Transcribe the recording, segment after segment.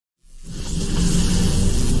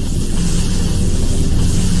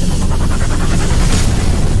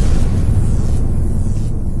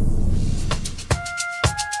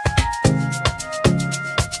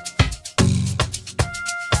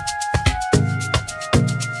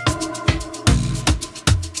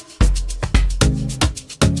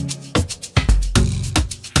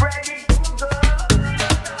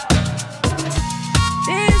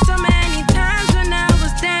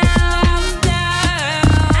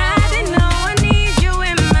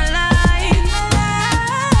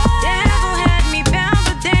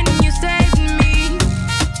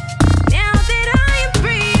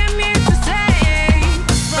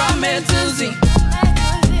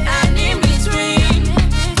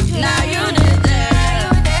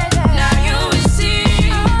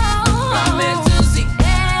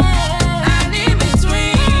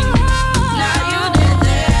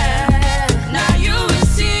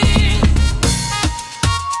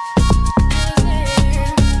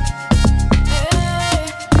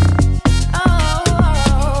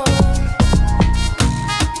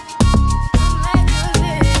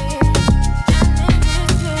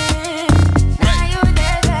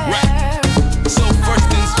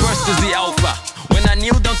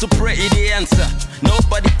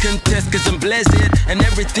Nobody can test cause I'm blessed. And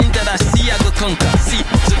everything that I see I go conquer. See,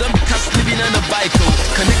 so don't be cast living on a bike.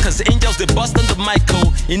 Connect cause angels they bust on the mic.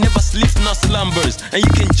 He never sleeps nor slumbers. And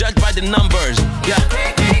you can judge by the numbers. Yeah,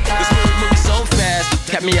 the spirit moves so fast.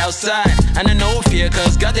 Kept me outside. And I know fear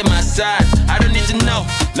cause God in my side. I don't need to know.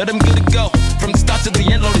 Let him good to go. From the start to the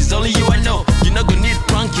end, Lord, it's only you I know. You're not gonna need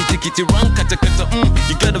run, kitty, run, kata.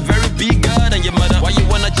 You got a very big God and your mother. Why you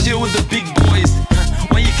wanna chill with the big boys?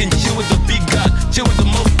 When you can chill with the big God, chill with the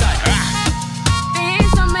most God. Been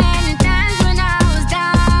so many times when I was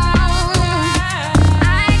down.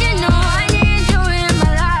 I didn't know I needed you in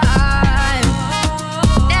my life.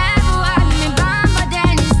 Devil had me bound, but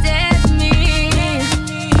then he saved me.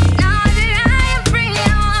 Now that I am free,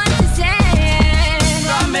 I want to say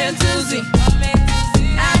from A to Z.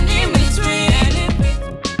 And in between.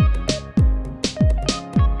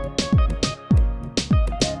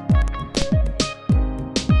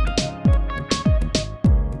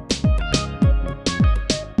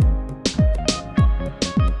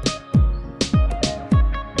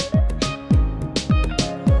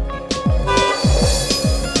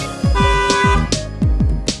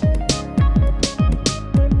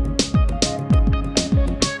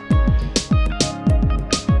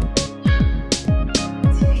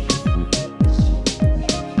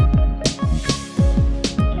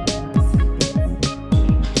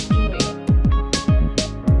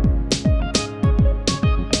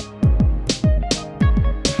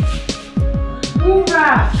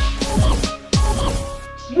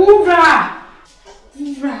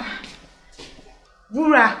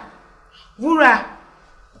 Vura,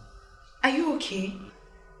 are you okay?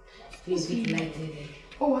 Please be lighted.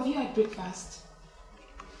 Oh, have you had breakfast?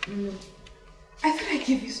 No. I thought I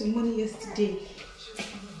gave you some money yesterday.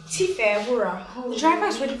 Tife, Vura, the driver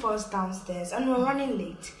is waiting for us downstairs and we're running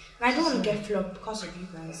late. And I don't want to get flogged because of you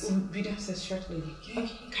guys. We'll be downstairs shortly. Okay,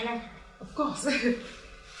 can I? Of course.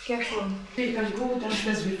 Careful. You can go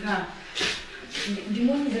downstairs with her. The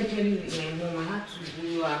money is actually with my mom. I had to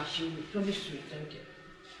go her. She promised to return them.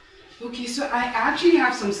 Okay, so I actually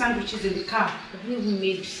have some sandwiches in the car. I've never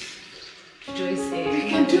made Joyce there. We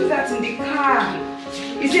can do that in the car.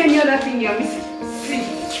 Is there any other thing you're missing? See.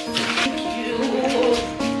 Thank you.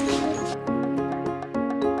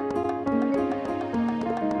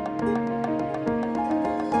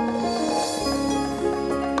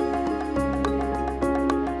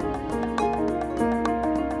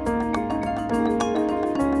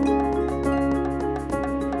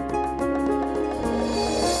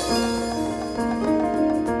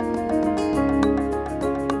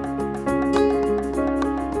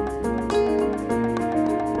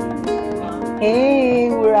 Hey,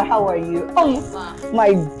 Wura, how are you? Oh,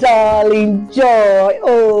 my darling Joy.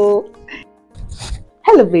 Oh,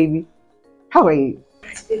 hello, baby. How are you?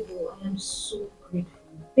 Baby, I am so grateful.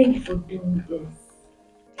 Thank you for doing this.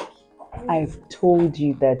 I've told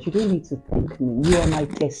you that you don't need to thank me. You are my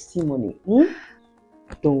testimony.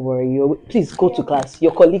 Don't worry. Please go to class.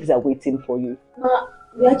 Your colleagues are waiting for you.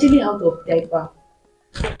 We're actually out of diaper.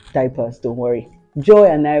 Diapers, don't worry. Joy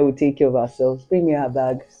and I will take care of ourselves. Bring me her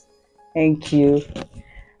bag. Thank you.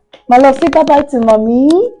 My love, say bye-bye to mommy.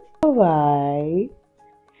 Bye-bye.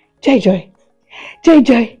 Joy.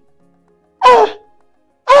 Okay,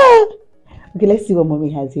 let's see what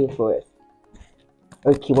mommy has here for us.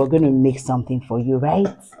 Okay, we're going to make something for you,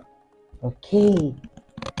 right? Okay.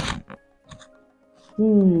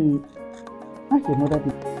 Okay, mother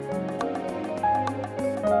did.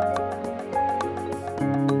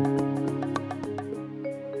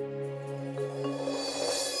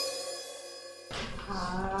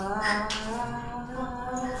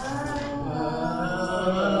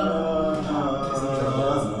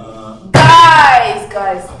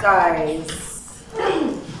 Guys.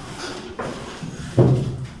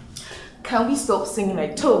 Can we stop singing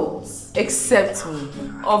like toads? Except me.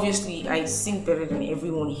 Obviously, I sing better than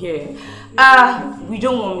everyone here. We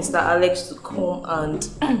don't want Mr. Alex to come and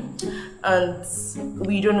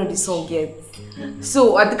we don't know the song yet.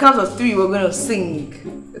 So at the count of 3, we're going to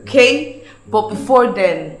sing. Okay? But before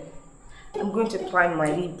then, I'm going to apply my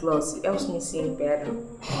lip gloss. It helps me sing better.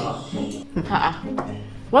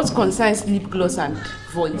 What concerns lip gloss and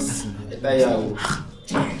voice?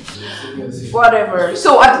 Whatever.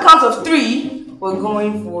 So at the count of 3, we're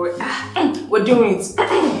going for we're doing it.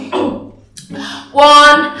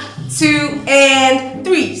 1, 2, and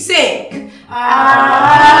 3. Sing.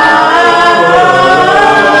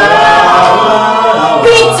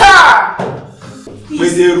 Peter!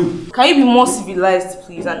 Can you be more civilized,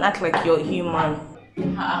 please, and act like you're human?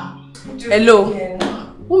 Hello.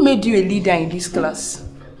 Who made you a leader in this class?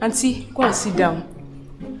 Auntie, go and sit down.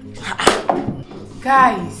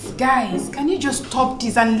 Guys, can you just stop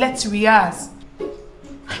this and let's rehearse?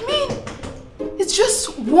 I mean, it's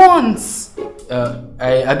just once.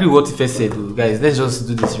 I agree with what Tife said, though. Guys, let's just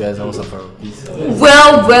do this rehearsal once and for all, please.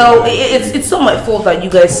 Well, it's not my fault that you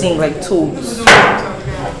guys sing like toads.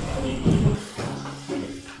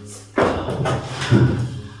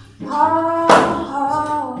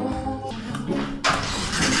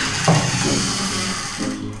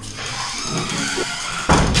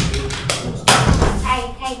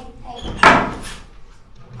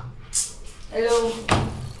 Hello.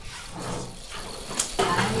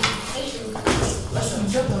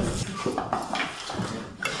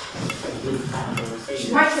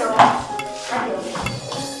 Michael,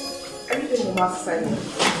 everything is outside.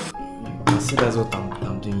 See, that's what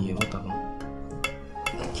I'm doing here. What happened?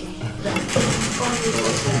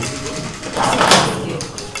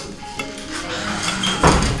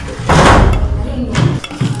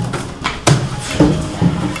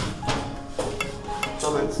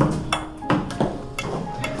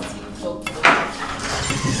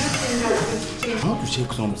 I want to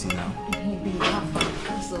check something now.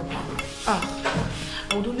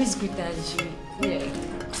 I would always greet her and she... Yeah.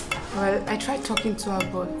 Well, I tried talking to her,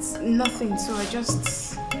 but nothing, so I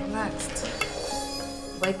just relaxed.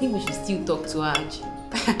 But I think we should still talk to her, actually.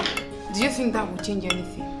 Do you think that will change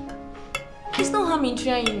anything? There's no harm in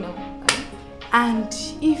trying now. And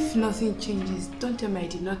if nothing changes, don't tell me I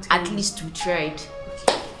did not tell you. At least we tried.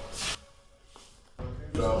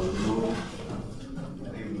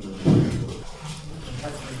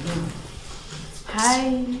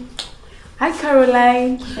 Hi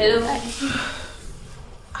Caroline. Hello.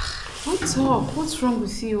 What's up? What's wrong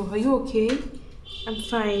with you? Are you okay? I'm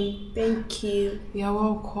fine, thank you. You're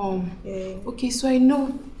welcome. Yeah. Okay, so I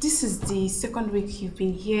know this is the second week you've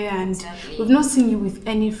been here and we've not seen you with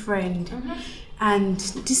any friend. And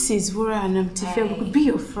this is Wura and Tife. We could be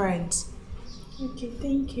your friends. Okay,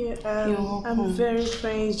 thank you. You're welcome. I'm very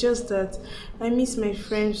fine. It's just that I miss my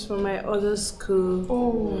friends from my other school.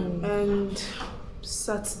 Oh. And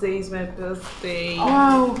Saturday is my birthday.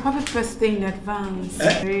 Wow, happy birthday in advance.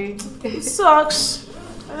 It sucks.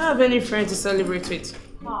 I don't have any friends to celebrate with.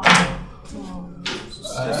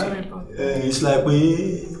 It's like by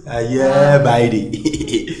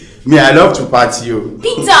me, I love to party.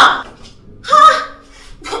 Peter!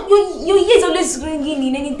 Your ears always ringing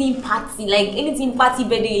in anything party, like anything party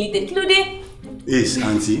birthday related. Claude? Yes,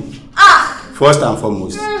 auntie. First and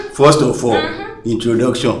foremost, first of all,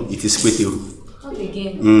 introduction, it is Kweteru. What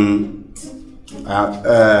again? I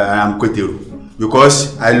am Kweteru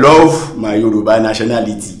because I love my Yoruba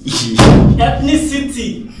nationality.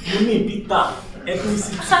 Ethnicity. You mean Peter?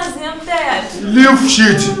 Ethnicity. I'm tired. Leave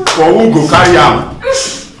shit for who go carry am.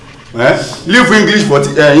 Leave English for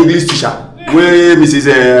English teacher. Where Mrs.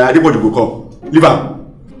 Adibody go come. Leave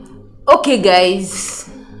am. Okay, guys.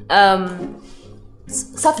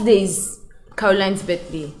 Saturday is Caroline's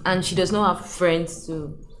birthday, and she does not have friends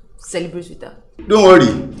to celebrate with her. Don't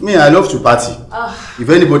worry, me, I love to party. If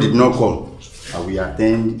anybody did not come, I will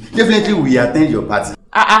attend. Definitely, we attend your party.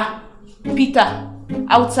 Peter,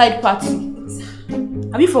 outside party.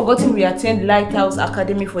 Have you forgotten we attend Lighthouse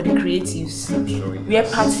Academy for the Creatives? Where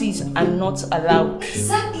parties are not allowed.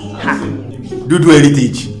 Exactly. Do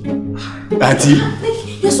heritage. Auntie.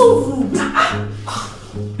 You're so rude.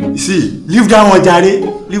 You see, leave that one, Jare.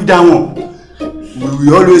 Leave that one. We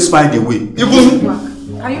will always find a way.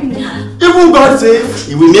 Even God says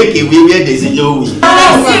He will make a way where there is no way.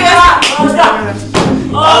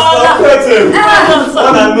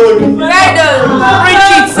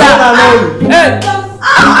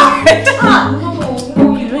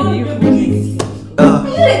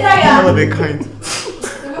 I'm a bit kind.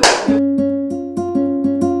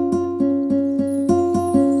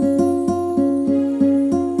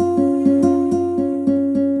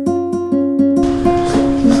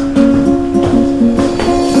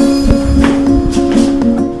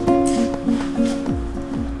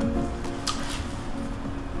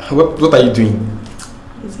 What are you doing?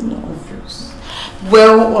 Is it not obvious?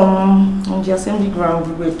 Well, on the assembly ground,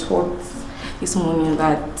 we were taught this morning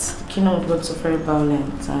that the kingdom of God is very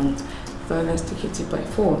violent and violence takes it by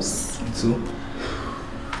force. So?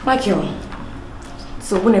 Michael,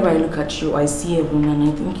 so whenever I look at you, I see heaven and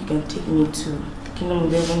I think you can take me to the kingdom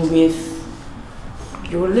of heaven with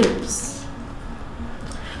your lips.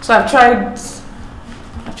 So I've tried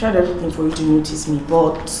everything for you to notice me,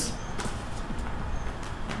 but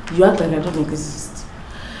you act like I don't exist.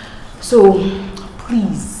 So,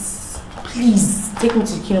 please take me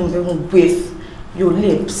to the kingdom of heaven with your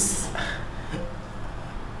lips.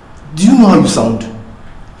 Do you know how you sound?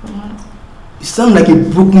 You sound like a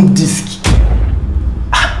broken disc.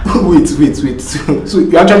 Wait. So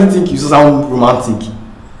you actually think you sound romantic?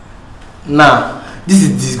 Nah, this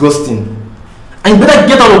is disgusting. And you better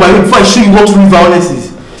get out of my way before I show you what real violence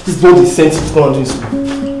is. This is what the sense is going to do.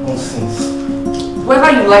 Nonsense.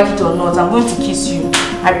 Whether you like it or not, I'm going to kiss you.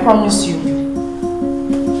 I promise you.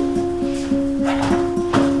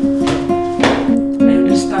 I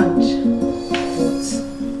understand.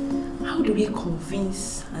 But how do we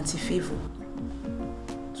convince Auntie Favor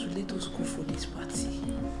to let us go for this party?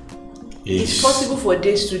 Yes. It's possible for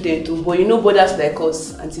day student too, but you know brothers like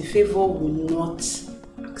us, Auntie Favor will not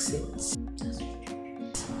accept.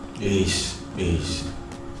 Yes.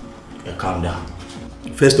 Yeah, calm down.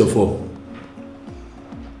 First of all,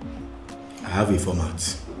 I have a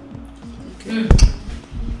format. Okay.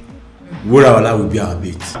 Wura will be our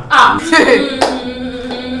bait.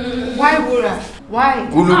 Why Wura? Why?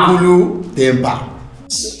 Kulu temper.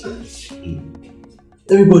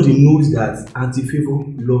 Everybody knows that Auntie Favor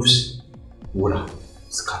loves Wura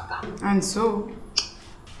scatter. And so?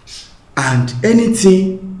 And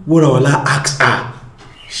anything Wura asks her,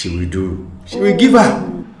 she will do. She will give her.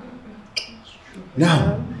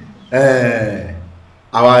 Now,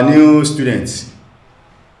 our new students,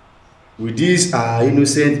 with this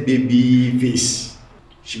innocent baby face,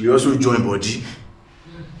 she will also join body.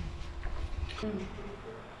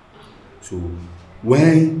 So,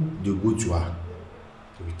 when they go to her,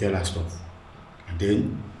 they will tell her stuff. And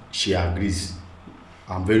then she agrees.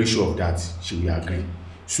 I'm very sure of that. She will agree.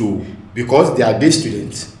 So, because they are day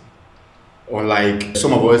students, unlike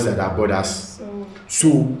some of us that are brothers.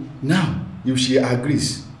 So, now, if she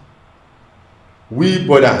agrees, we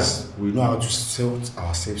brothers will know how to sort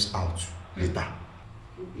ourselves out later.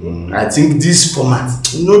 I think this format,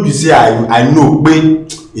 no be say I know,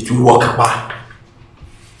 but it will work.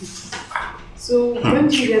 So when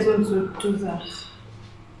do you guys want to do that?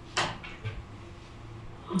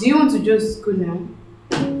 Do you want to just go now?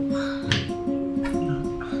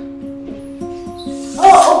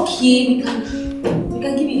 Oh, okay, we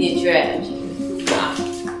can give it a try.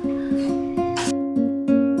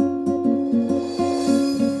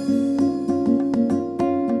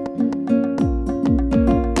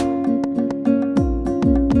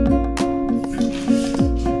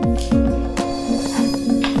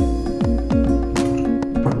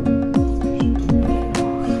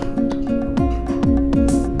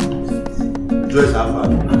 Rejoice, have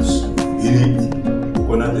fun. Rejoice,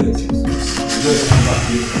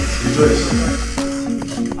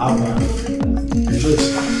 have fun. Rejoice.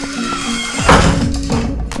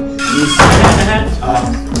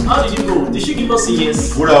 How did you go? Did she give us a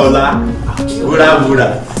yes? Wura.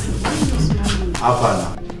 Have fun.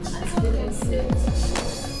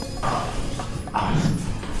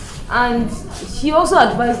 And she also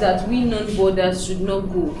advised that we non-boarders should not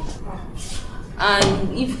go.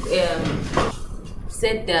 And if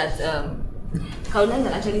said that Caroline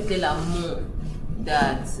can actually tell her mom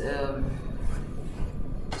that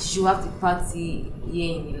she should have the party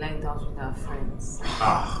here in the lighthouse with her friends.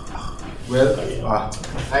 Well,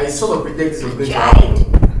 I sort of predicted this was going to happen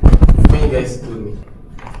when you guys told me.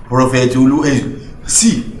 Prophet Ulu,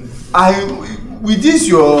 see, with this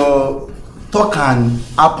your talk and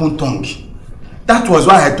happen tongue, that was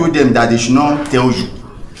why I told them that they should not tell you.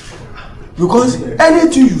 Because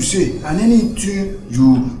anything you say and anything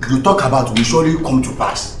you talk about will surely come to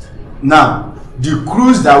pass. Now, the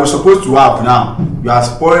cruise that we're supposed to have now, you are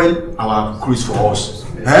spoiling our cruise for us.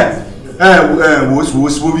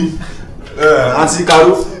 Auntie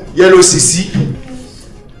Caro, Yellow CC,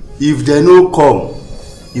 if they no come,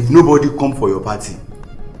 if nobody come for your party,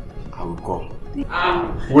 I will come.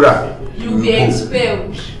 Wura, you will be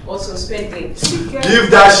expelled or suspended. Give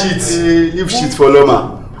that shit, leave shit for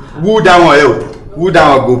Loma. Who down will help? Who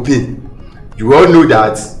down will go pay? You all know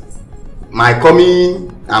that my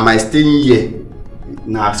coming and my staying here,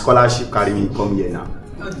 now scholarship carry me come here now.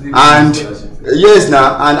 And yes,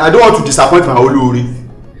 now, and I don't want to disappoint my Oluri.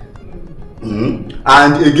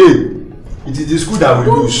 And again, it is the school that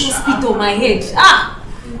will lose. Don't spit on my head.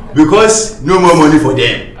 Because no more money for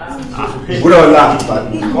them.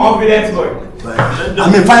 Confident boy.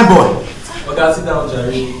 I'm a fine boy. Okay, sit down,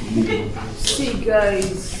 Jerry. See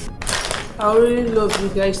guys, I really love you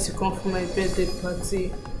guys to come for my birthday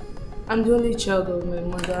party. I'm the only child of my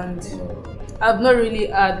mother and I've not really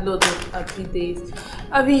had lots of happy days.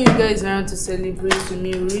 Having you guys around to celebrate with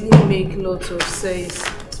me really make lots of sense.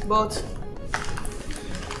 But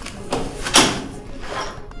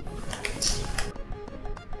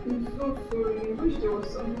I'm so sorry. I wish there was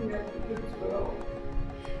something I could do to help.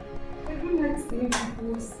 I don't like seeing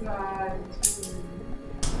people sad.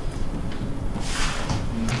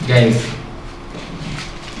 Guys,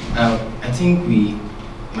 think we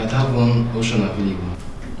might have one option available.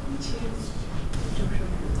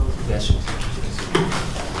 Yes.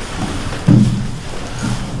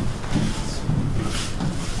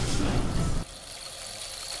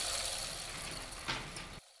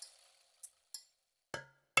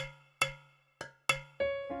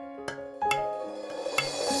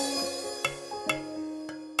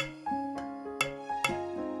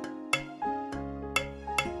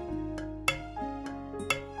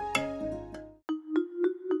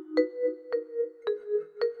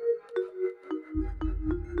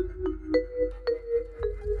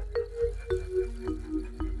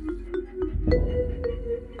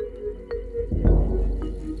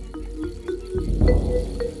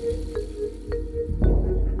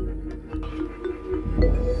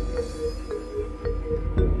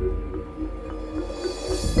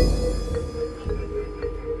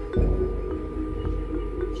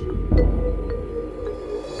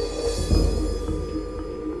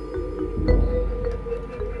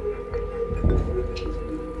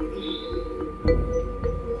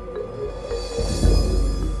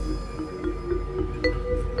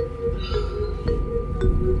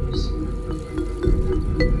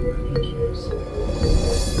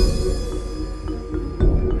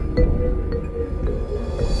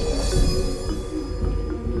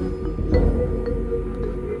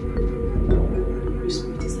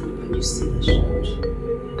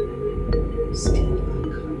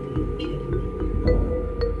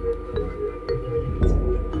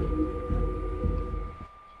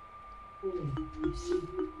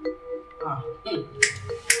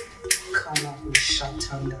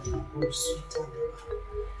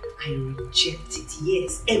 I reject it,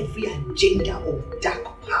 yes, every agenda of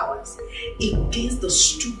dark powers against the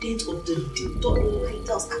students of the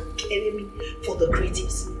Lighthouse Academy for the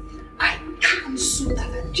Creatives. I cancel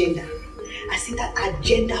that agenda. I say that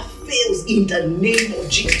agenda fails in the name of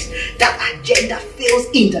Jesus. That agenda fails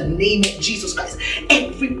in the name of Jesus Christ.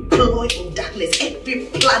 Every ploy of darkness, every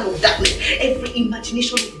plan of darkness, every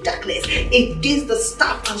imagination of darkness against the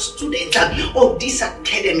staff and students of this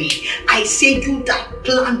academy, I say you that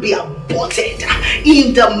plan be aborted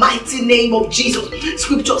in the mighty name of Jesus.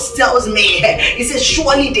 Scripture tells me, it says,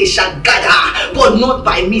 surely they shall gather, but not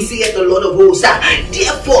by me, saith the Lord of hosts.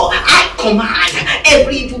 Therefore, I command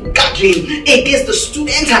every evil gathering against the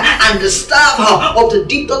students and the staff of the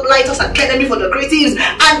Deep Dot Lighthouse Academy for the Creatives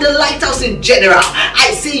and the Lighthouse in general.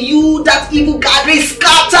 I say you that evil gathering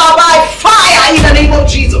scatter by fire in the name of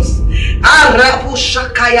Jesus. Arabu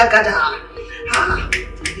Shakaya Gada.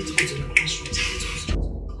 Let's go to the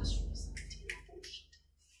classrooms.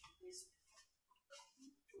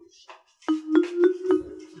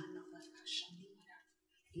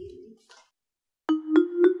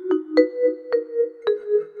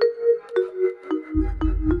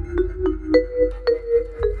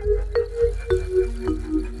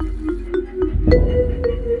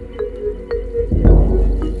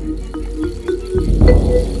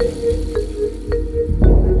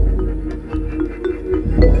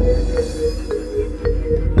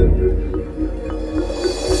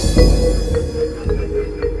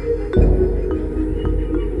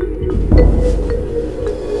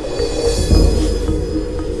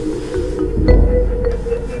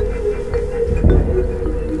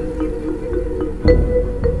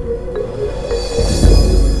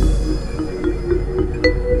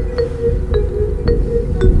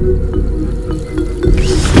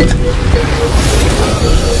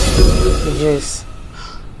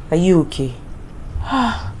 Are you okay?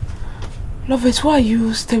 Lovett, why are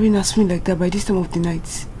you staring at me like that by this time of the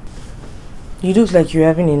night? You look like you're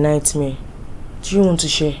having a nightmare. Do you want to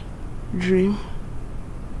share? Dream?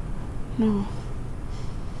 No.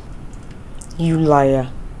 You liar.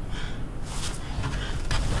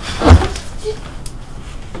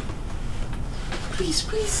 Please,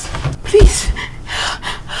 please, please.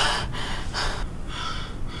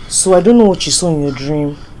 So I don't know what you saw in your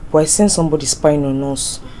dream, but I sent somebody spying on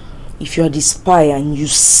us. If you are the spy and you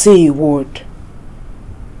say a word,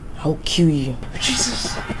 I'll kill you.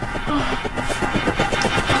 Jesus.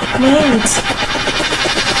 Mate.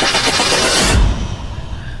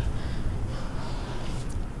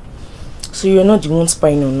 So you're not the one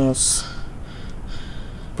spying on us.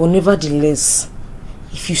 But nevertheless,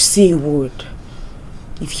 if you say a word,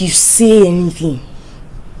 if you say anything,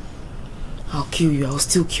 I'll kill you. I'll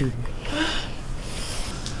still kill you.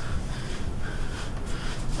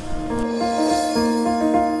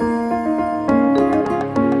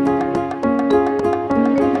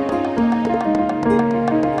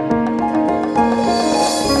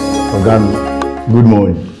 Good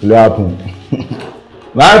morning.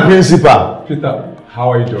 My principal. Peter. How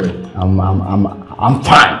are you doing? I'm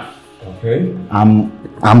fine. Okay. I'm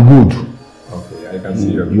good. Okay, I can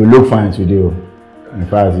see you. You look fine today. In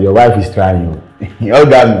fact, your wife is trying you. You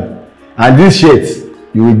got me. And this shirt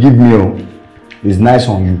you will give me is nice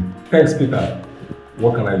on you. Thanks, Peter.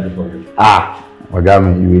 What can I do for you?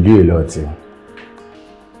 Ogami, you will do a lot.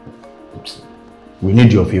 We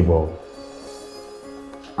need your favor.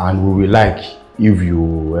 And we will like if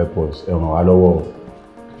you help us.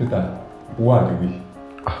 Peter, who are we?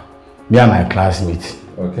 Me and my classmates.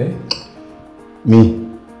 Okay. Me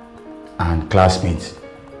and classmates.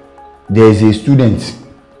 There is a student,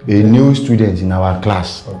 a new student in our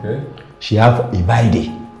class. Okay. She have a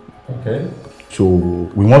birthday. Okay. So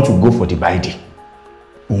we want to go for the birthday.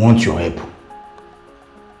 We want your help.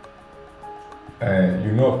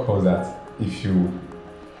 You know, of course, that if you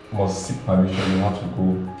must seek permission, you have to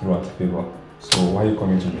go through Anti-Favor. So why are you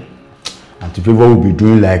coming to me? Anti-Favor will be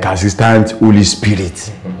doing like Assistant Holy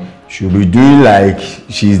Spirit. She'll be doing like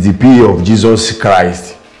she's the PA of Jesus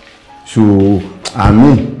Christ. So, and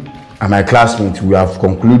me and my classmates, we have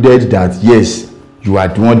concluded that yes, you are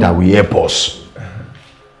the one that will help us.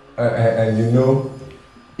 And you know,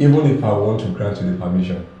 even if I want to grant you the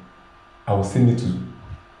permission, I will still need to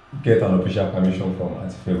get an official permission from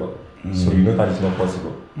Anti-Favor. So you know that it's not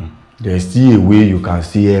possible. There's still a way you can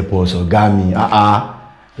still help us, Ogami.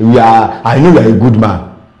 I know you are a good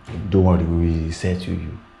man. Don't worry, we will say to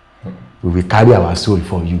you. We will carry our soul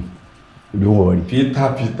for you. Don't worry. Peter.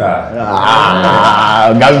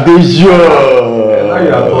 Ogami, sure. Now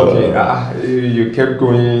you are talking. You kept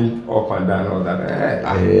going up and down all that.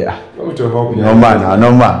 Want to help you. No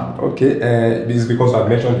man. Okay, this is because I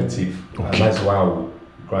mentioned the thief. Okay. And that's why I will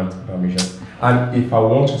grant permission. And if I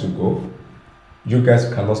want you to go, you guys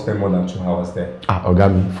cannot spend more than 2 hours there.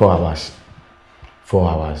 Ogami, 4 hours. 4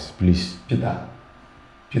 hours, please. Peter.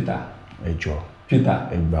 Ejo. Peter.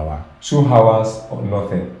 Egbawa. 2 hours or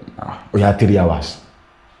nothing. We have 3 hours.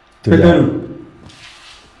 Peteru.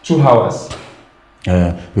 2 hours.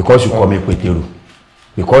 Because you call me Peteru.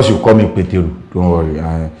 Don't worry.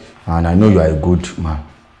 And I know you are a good man.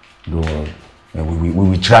 Don't worry. We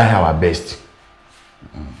will try our best.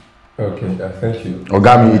 Okay, thank you.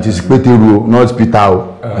 Ogami, it is Peteru, not Peter.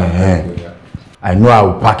 Thank you, yeah. I know I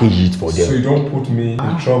will package it for them. So you don't put me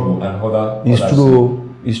in trouble and other.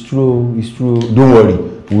 It's true. Don't worry.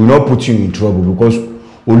 We will not put you in trouble because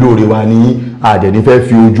Olóore wa ni adeni fẹ́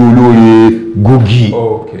fi ojú Olóore gogi.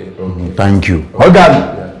 Okay. Thank you. Ogami,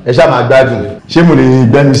 ẹ ṣá máa gbádùn. Ṣé mo lè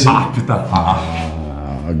gbẹ́nu sí? Peter.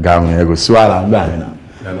 Ogami, ẹ go swallow ngba mi na.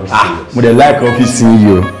 Mo dey like office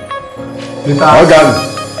you. Peter. Ogami.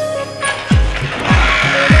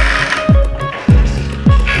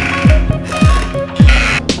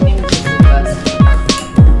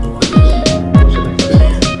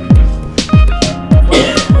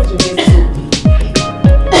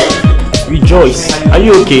 Joyce, are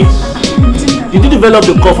you okay? Did you develop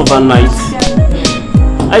the cough overnight?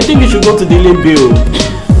 I think you should go to the label.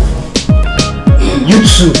 You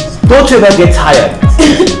too. Don't you ever get tired?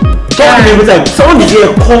 Every time someone is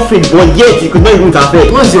here coughing, but yet you could not even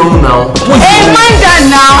interfere. What's your own now? Hey, mind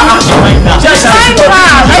that now. Just mind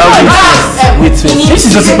that. Wait.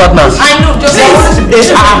 This is just a partner. I know. Just say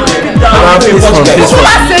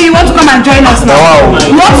you want to come and join us now. Wow.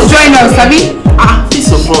 You want to join us, Sabi? This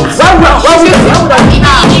is front. Why would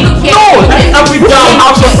No, I'm with them.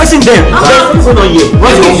 I'm suppressing them. What's on here?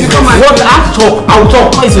 What? I'll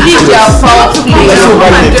talk.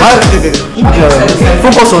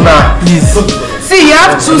 Focus on that, please. See, you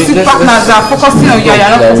have 2 sick partners that are focusing on you. You're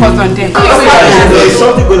not focused on them.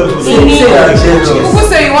 Who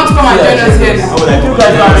say you want to come and join us here? I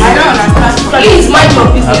don't understand. Please mind your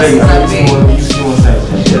business.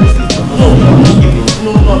 No.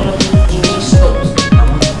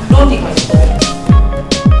 Don't take my stuff.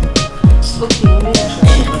 Okay,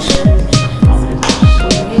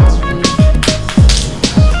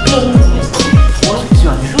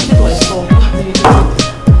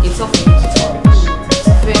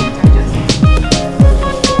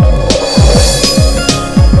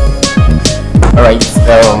 Alright,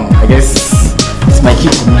 I guess it's my key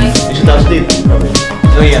to me. You should have stayed.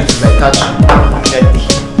 Oh yeah, I catch you.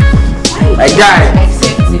 My guy.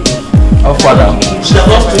 Oh father. You should have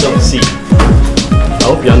not stood up to see. I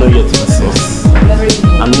hope you are not here to assist.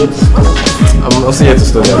 I'm not. I'm also here to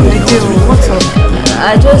study. What's up?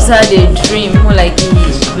 I just had a dream, more like a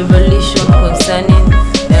revelation concerning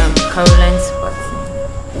Caroline's party.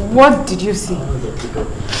 What did you see?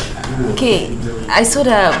 Okay, I saw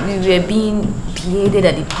that we were being beheaded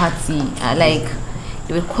at the party. Like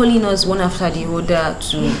they were calling us one after the other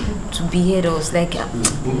to behead us. Like,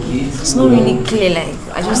 it's not really clear. Like,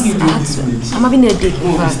 I'm having a headache.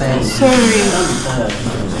 Sorry.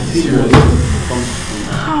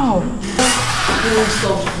 How?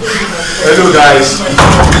 Hello guys.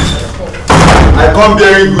 I come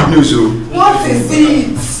bearing good news. What is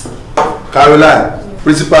it? Caroline,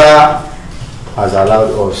 principal has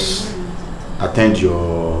allowed us attend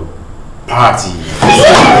your party.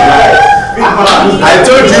 I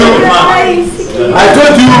told you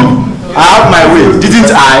I have my way,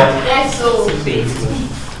 didn't I? Yes, so.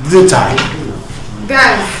 Didn't I?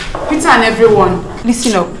 Guys, Peter and everyone,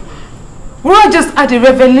 listen up. We just had a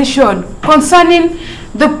revelation concerning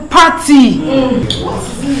the party.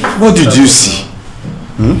 What did you see?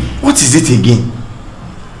 What is it again?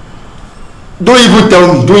 Don't even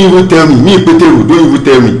tell me. Me, Peteru, don't even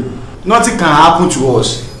tell me. Nothing can happen to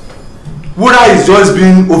us. Wura is just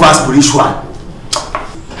being over spiritual.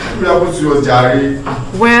 What happened to us, Jerry?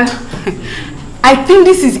 Well, I think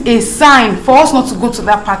this is a sign for us not to go to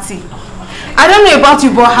that party. I don't know about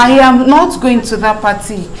you, but I am not going to that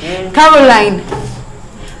party. Caroline,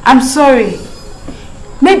 I'm sorry.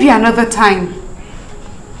 Maybe another time.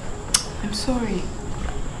 I'm sorry.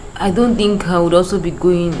 I don't think I would also be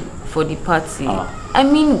going for the party. I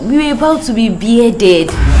mean, we were about to be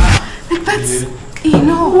beheaded. Like that's, you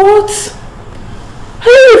know. What? Are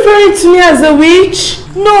you referring to me as a witch?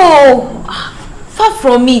 No, far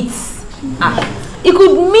from it. It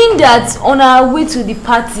could mean that on our way to the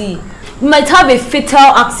party, we might have a fatal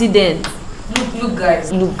accident. Look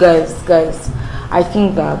guys, I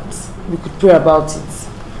think that we could pray about it.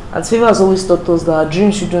 And Favor has always taught us that our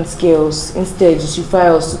dreams shouldn't scare us. Instead, it should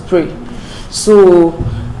fire us to pray. So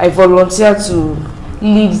I volunteer to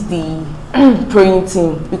lead the praying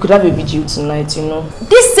team. We could have a vigil tonight, you know.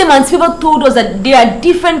 This same Aunt Favor told us that there are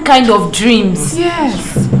different kind of dreams.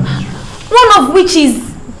 Yes. One of which is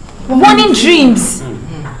warning dreams.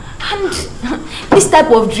 And this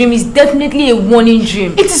type of dream is definitely a warning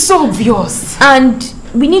dream. It is so obvious. And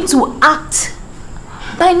we need to act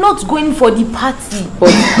by not going for the party.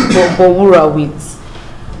 But Wura, wait.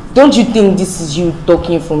 Don't you think this is you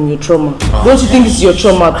talking from your trauma? Don't you think this is your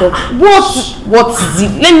trauma talk? What is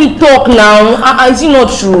it? Let me talk now. Is it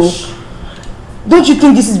not true? Don't you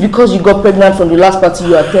think this is because you got pregnant from the last party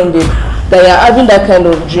you attended that you are having that kind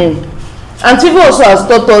of dream? And TV also has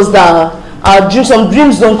taught us that some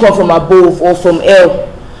dreams don't come from above or from hell.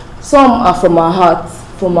 Some are from our heart,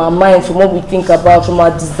 from our mind, from what we think about, from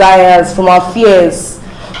our desires, from our fears.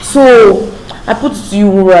 So I put it to you,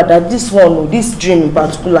 Wura, that this dream in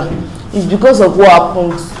particular, is because of what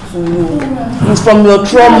happened to you. It's from your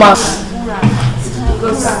trauma.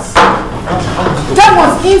 That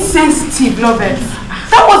was insensitive, Lovett.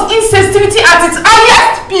 That was insensitivity at its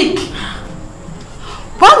highest peak.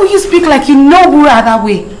 Why would you speak like you know Wura that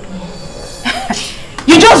way?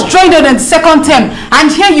 You just joined her in the second term,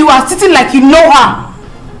 and here you are sitting like you know her.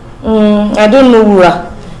 I don't know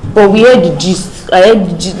Wura, but we heard the gist. I heard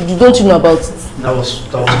the gist. Don't you know about it? That was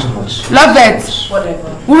too much. Lovett. Whatever.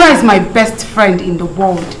 Wura is my best friend in the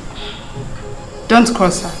world. Don't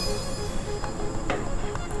cross her.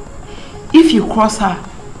 If you cross her,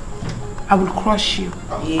 I will crush you.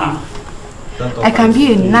 I can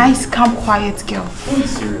be a nice, calm, quiet girl.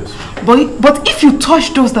 Serious. But if you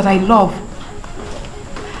touch those that I love,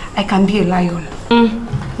 I can be a lion.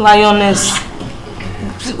 Lioness.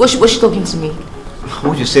 Was she talking to me?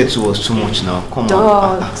 What you said to was too much now. Come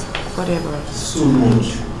on. Whatever. So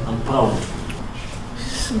much. I'm proud.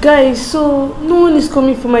 Guys, so no one is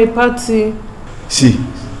coming for my party. See,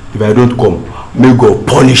 if I don't come, may God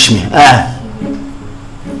punish me.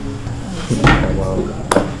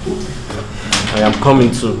 I am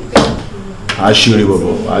coming too. Ashiri,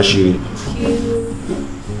 Baba. Ashiri.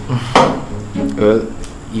 Well,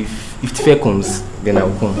 if Tife comes, then I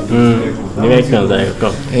will come. The next comes, I will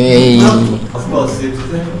come. Hey.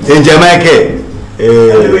 In Jamaica.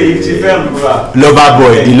 Lover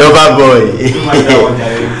boy, the lover boy.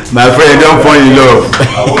 My friend, don't fall in love.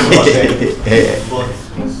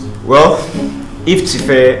 Well, if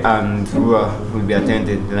Tife and Wura will be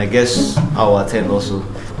attended, then I guess I will attend also.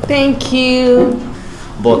 Thank you.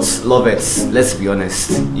 But Lovett, let's be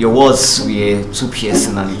honest. Your words were too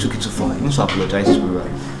piercing and you took it too far. You need to apologize to Wura.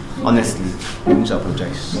 Honestly, you need to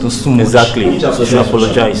apologize. That's too much. Exactly. So you should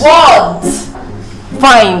apologize. What?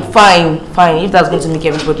 Fine. If that's going to make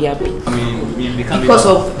everybody happy. I mean, we can't because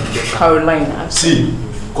of Caroline. See,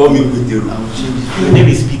 call me with you. Your name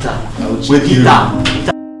is Peter. With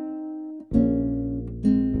Peter.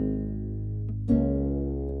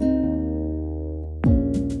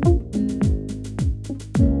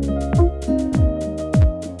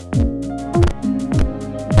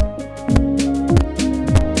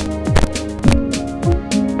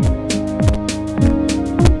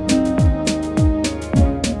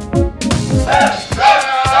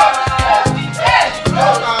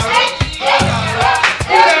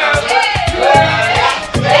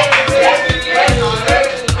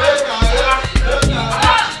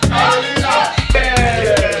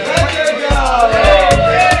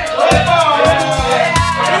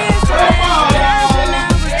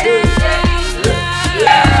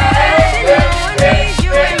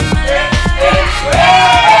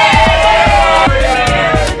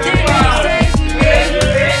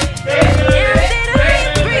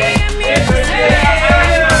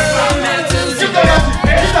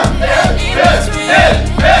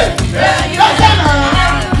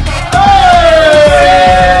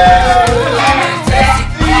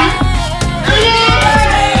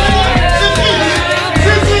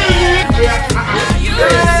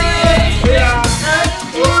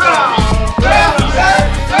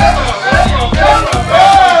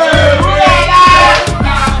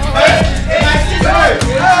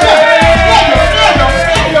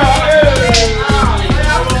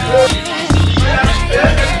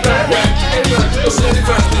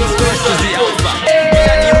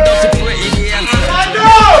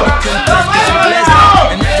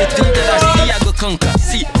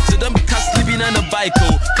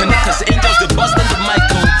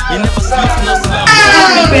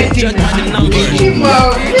 judge by the numbers.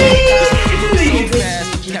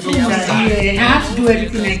 I have to do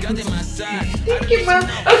everything I can. Thank you, ma'am.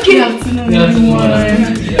 Okay. Good afternoon,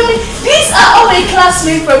 everyone. These are all my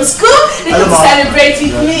classmates from school. They can celebrate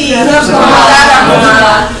with me.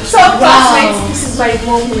 So, classmates, this is my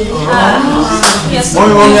mom. Yes,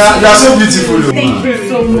 Mommy, you are so beautiful. Thank you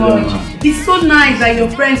so much. It's so nice that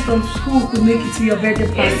your friends from school could make it to your birthday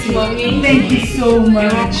party. Yes, thank you so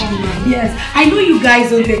much. Yes, I know you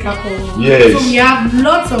guys don't take alcohol. Yes. So we have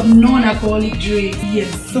lots of non-alcoholic drinks.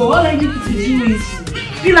 Yes. So all I need you to do is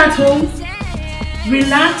feel at home,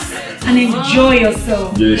 relax, and enjoy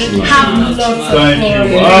yourself. Yes, ma'am. Have lots of fun.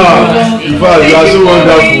 Thank you. Wow. In fact, you are so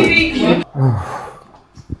wonderful.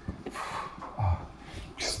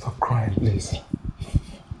 Stop crying, please.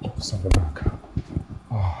 Focus on the back.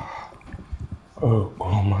 Oh,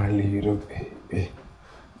 my little baby.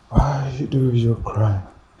 Why do you cry?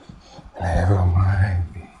 Never mind,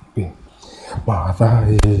 baby. Mother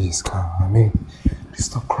is coming. Please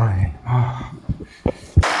stop crying.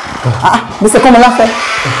 Mr. Komolafe.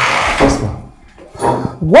 Yes, ma'am.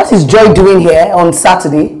 What is Joy doing here on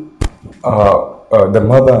Saturday? The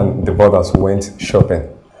mother and the brothers went shopping.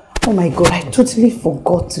 Oh my God, I totally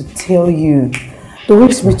forgot to tell you. The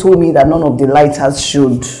Wixby told me that none of the lighters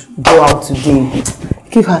should go out today.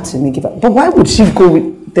 Give her to me, give her. But why would she go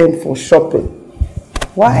with them for shopping?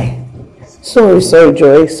 Why? Sorry,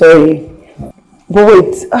 Joy, sorry. But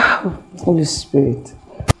wait, Holy Spirit.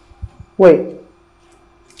 Wait,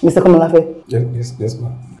 Mr. Komolafe. Yes,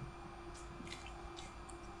 ma'am.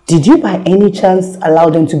 Did you by any chance allow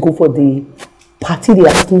them to go for the party they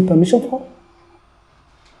asked me permission for?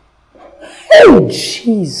 Oh,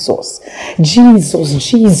 Jesus.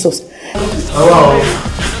 Oh, wow.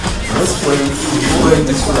 Let's play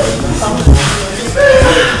this one like this.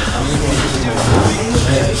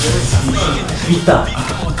 Peter,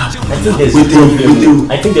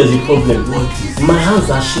 I think there's a problem. My hands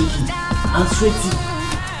are shaky and sweaty.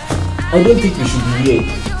 I don't think we should be here.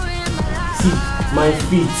 See, my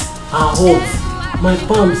feet are hot. My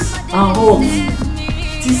palms are hot.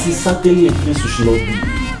 This is certainly a place we should not be.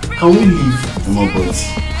 Can we leave? No, but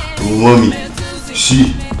Mommy,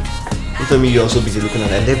 she. You told me you're also busy looking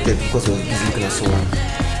at. I left there because I was busy looking at someone.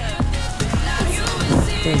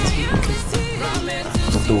 Thanks.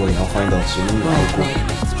 Don't worry, I'll find out soon. I'll go.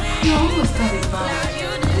 You almost got it back.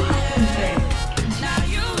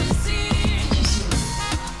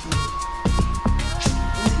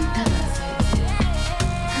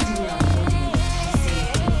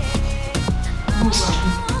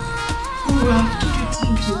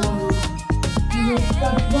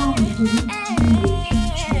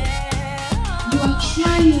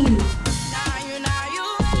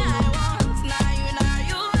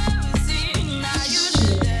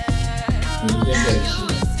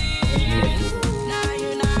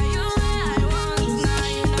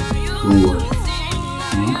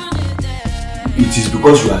 It is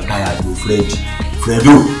because you are tired, you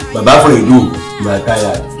Fredo, Baba Fredo, you are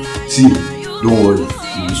tired. See, don't worry, you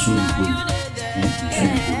will soon be going.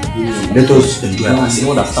 Let us enjoy ourselves. You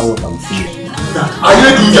understand what I'm saying? I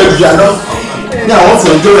didn't do that, you are not. Yeah, I want to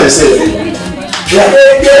enjoy myself. Yeah,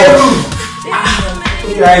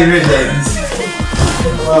 I read that.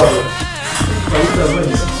 Wow.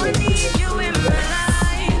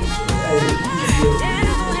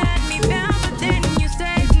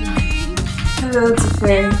 Hello,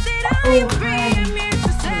 Tife. Oh, hi.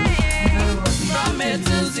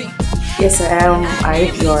 Yes, I am. I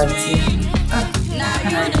hope you are too.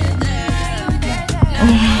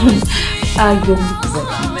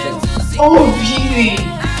 Oh, really?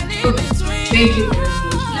 Okay, thank you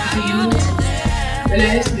very much.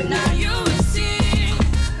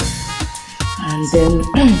 And then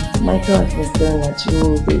Michael was telling that you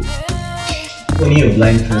will be. Only a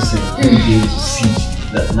blind person will be able to see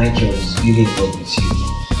that Michael is really in love with you.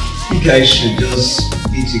 You guys should just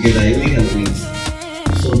be together. You only can wait.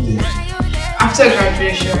 Something. After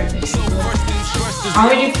graduation, I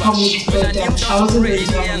already promised her that I wasn't going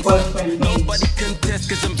to have a boyfriend.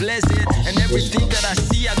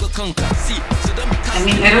 I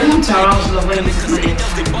mean, I don't want to arouse love when it's my time.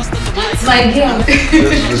 That's my girl.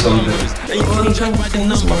 Let's do something.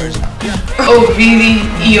 Oh, really?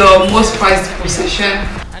 Your most prized possession?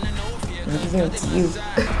 I'm giving it to you.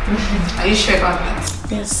 Are you sure about that?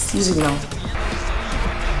 Yes, use it now.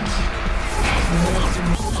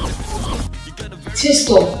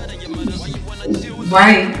 Sister, why?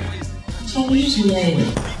 So use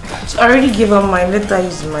mine. So I already gave her mine. Let her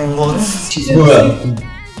use mine.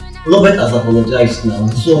 Robert has apologized now,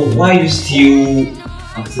 so why are you still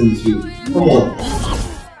acting this way? Come on.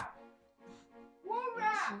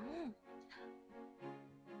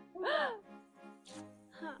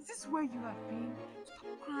 where you have been? Stop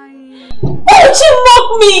crying. Why would she mock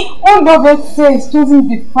me? What Robert says doesn't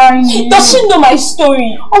define you. Does she know my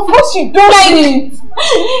story? Of course she doesn't.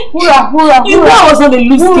 Hurrah. You know I was on a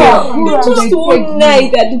loose Hurrah. Just one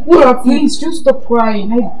night that Hurrah, please, just stop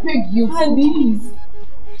crying. I beg you, please.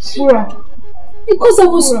 Hurrah. Because I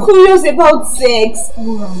was curious about sex.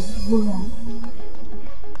 Hurrah.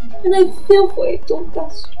 And I fell for a total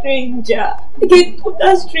stranger.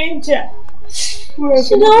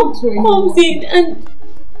 She now comes in and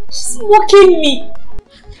she's mocking me.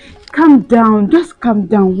 Calm down, just calm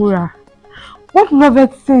down, Hurrah. What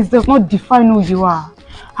Robert says does not define who you are.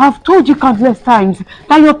 I've told you countless times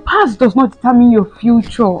that your past does not determine your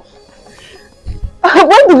future.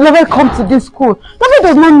 When did Robert come to this school? Robert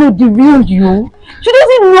does not know the real you. She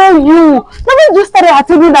doesn't know you. Robert just started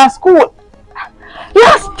attending that school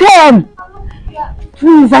last term.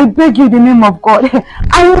 Please, I beg you in the name of God.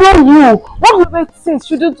 I know you. What Robert says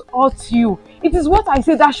shouldn't hurt you. It is what I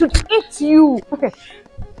say that should hit you.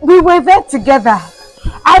 We were there together.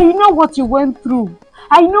 I know what you went through.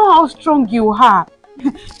 I know how strong you are.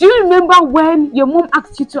 Do you remember when your mom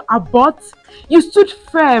asked you to abort? You stood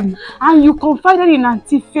firm and you confided in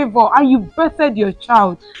Auntie Favor and you birthed your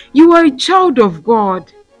child. You are a child of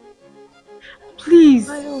God. Please,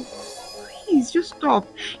 just stop.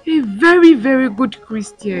 You're a very, very good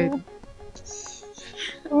Christian.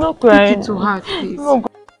 I'm not crying. Take it to heart, please. No,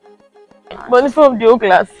 but it's from the whole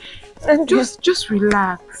class. Just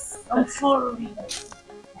relax. I'm sorry.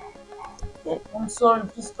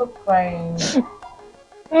 Please stop crying.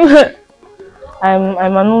 I'm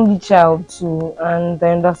an only child too, and I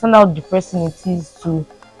understand how depressing it is to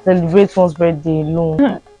celebrate one's birthday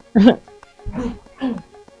alone.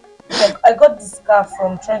 I got this scar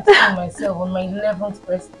from trying to kill myself on my 11th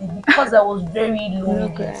birthday because I was very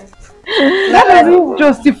lonely. That doesn't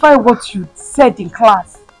justify what you said in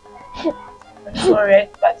class. I'm sorry,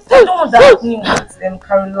 I don't want that happening with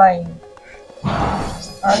Caroline.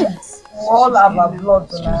 And we all have our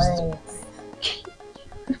blood on our hands.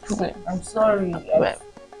 I'm sorry.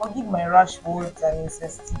 Forgive my rash words and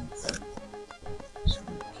insensitivity.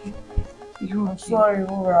 I'm sorry,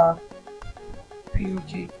 Hurrah. Are you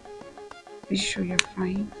okay? Are you sure you're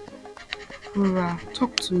fine? Hurrah,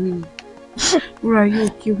 talk to me. Hurrah, you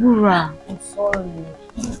okay? Hurrah. I'm sorry.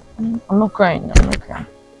 I'm not crying.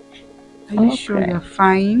 Are you sure you're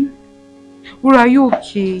fine? Hurrah, are you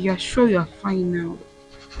okay? You're sure you're fine now?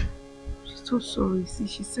 She's so sorry. See,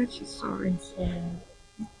 she said she's sorry.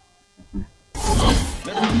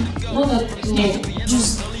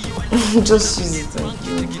 Just use it.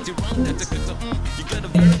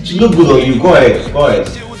 She look good on you. Go ahead.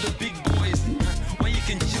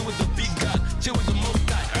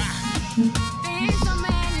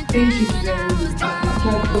 Thank you very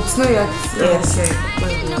much. It's not yet. Yes.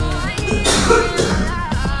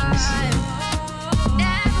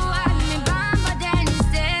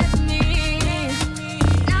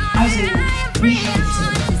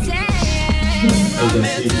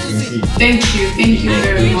 Thank you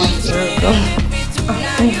very much.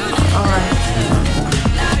 Alright.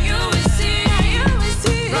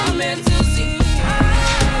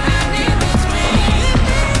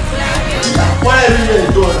 What are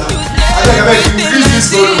you doing now? I think I better increase this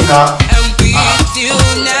volume now.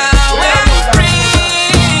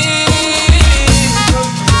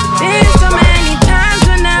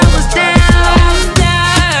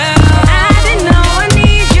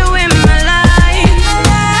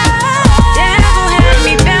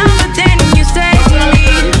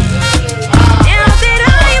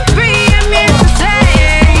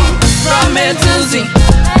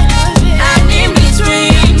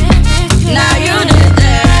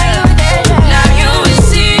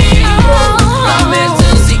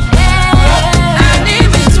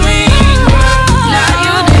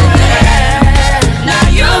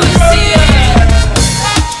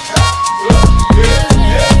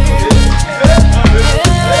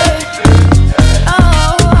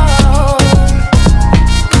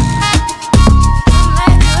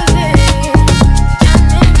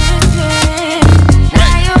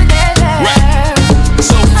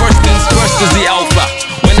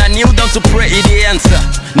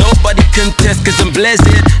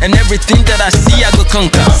 And everything that I see, I go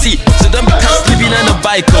conquer. See, so don't be cast living on a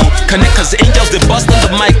bike. Connect cause angels, they bust on the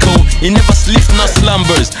mic. He never sleeps nor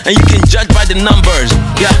slumbers, and you can judge by the numbers.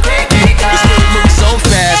 Yeah, the story moves so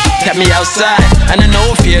fast, kept me outside. And I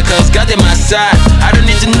know fear cause God in my side. I don't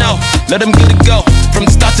need to know, let them get it go. From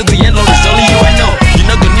the start to the end, Lord, it's only you I know. You're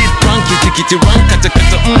not gonna need run, kitty run, kata.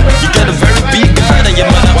 You got a very big God and your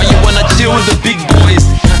mother. Why you wanna chill with the big boys?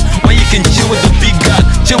 Why you can chill with the big God,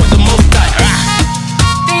 chill with the most high.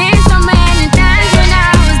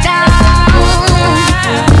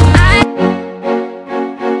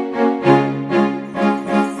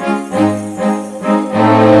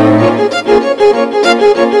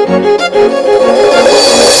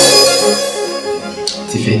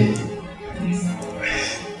 Tife,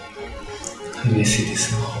 how do I say this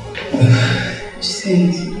now? Say,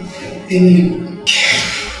 Amy.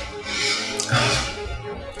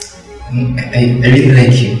 I really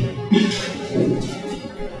like you.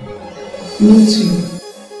 Me too.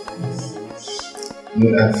 I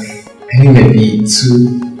think it might be too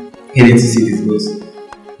early to say this, but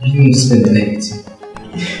I really want to spend the night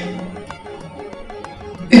with you.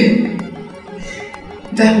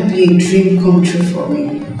 That would be a dream come true for me.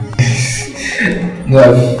 No,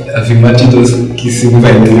 I've imagined us kissing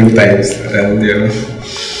by million times, and you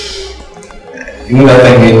know that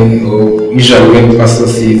time when, or usually when pastor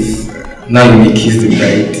says, now you may kiss the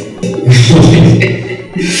bride.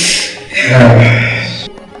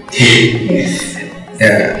 Yes.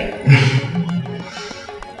 Yeah.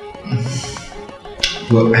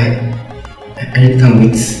 But I really can't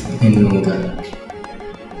wait any longer.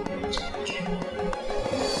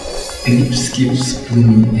 The lips keeps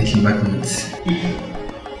pulling me like a magnet.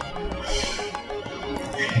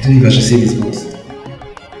 I don't know if I should say this, but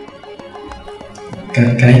can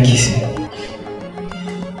I kiss you?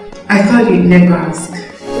 I thought you'd never ask.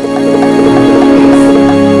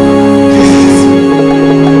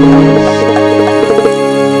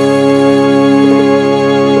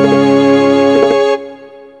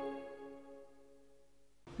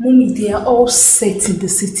 Mommy, they are all set in the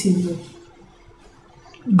sitting room.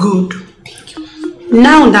 Good. Thank you.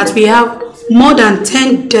 Now that we have more than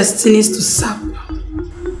 10 destinies to serve.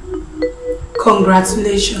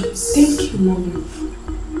 Congratulations. Thank you, Mommy.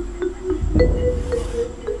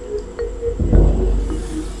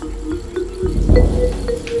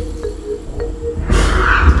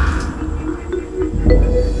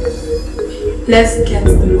 Let's get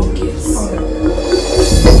the buckets.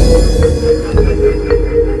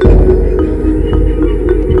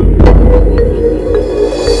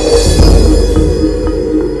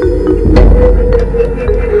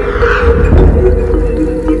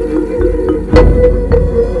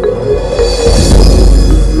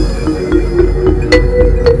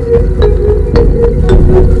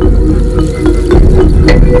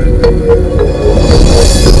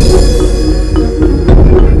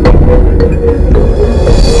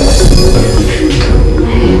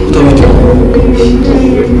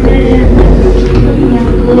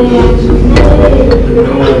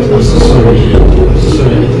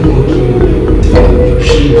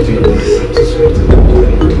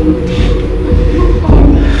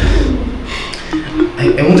 I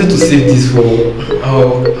wanted to save this for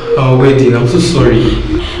our wedding. I'm so sorry.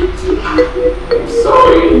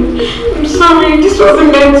 I'm sorry. This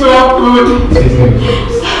wasn't meant to happen. I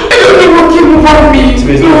don't know what came over me.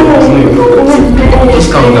 Just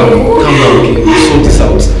calm down, okay? We'll sort this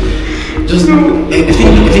out. Just, I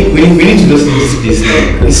think we need to just leave this place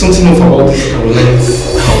now. It's something off about this Caroline's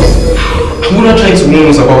house. I'm not trying to warn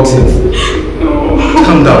us about it.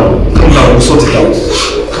 Calm down, we'll sort it out.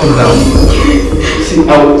 Calm down. See,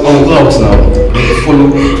 I'll go out now. Follow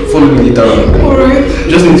me later on. Alright.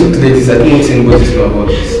 Just need to clear this. I don't want anybody to know about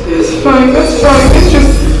this. It's fine. It's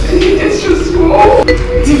just small.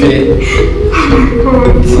 Tife. Oh my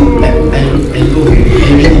God. I love you. I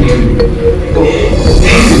really do. But I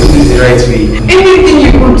need to do this the right way. Anything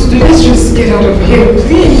you want to do, let's just get out of here,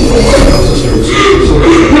 please. I'm so sorry.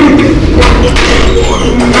 No.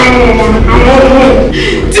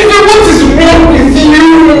 Tife, what is wrong with you?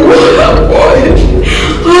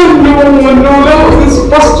 Oh no, that wasn't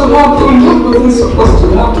supposed to happen.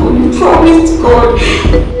 You promised God.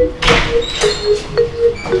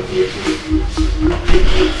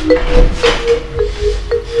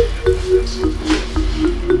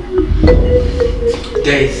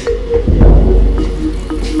 Guys,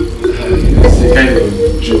 it's a kind of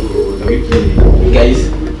joke that we play. Guys,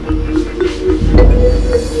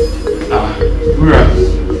 Rura.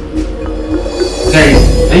 Guys,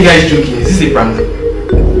 are you guys joking? Is this a prank?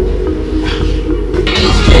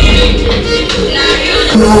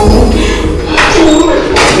 No.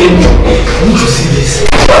 I need to see this.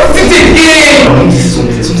 What's it again? I need to see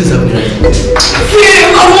something's happening right now.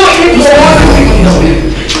 I want you.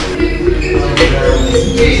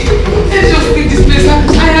 Let's just leave this place. I'm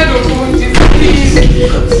tired of all this. Please.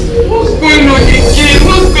 What's going on again?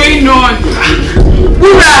 What's going on?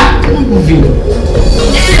 Rura! I'm moving.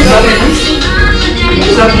 What's happening?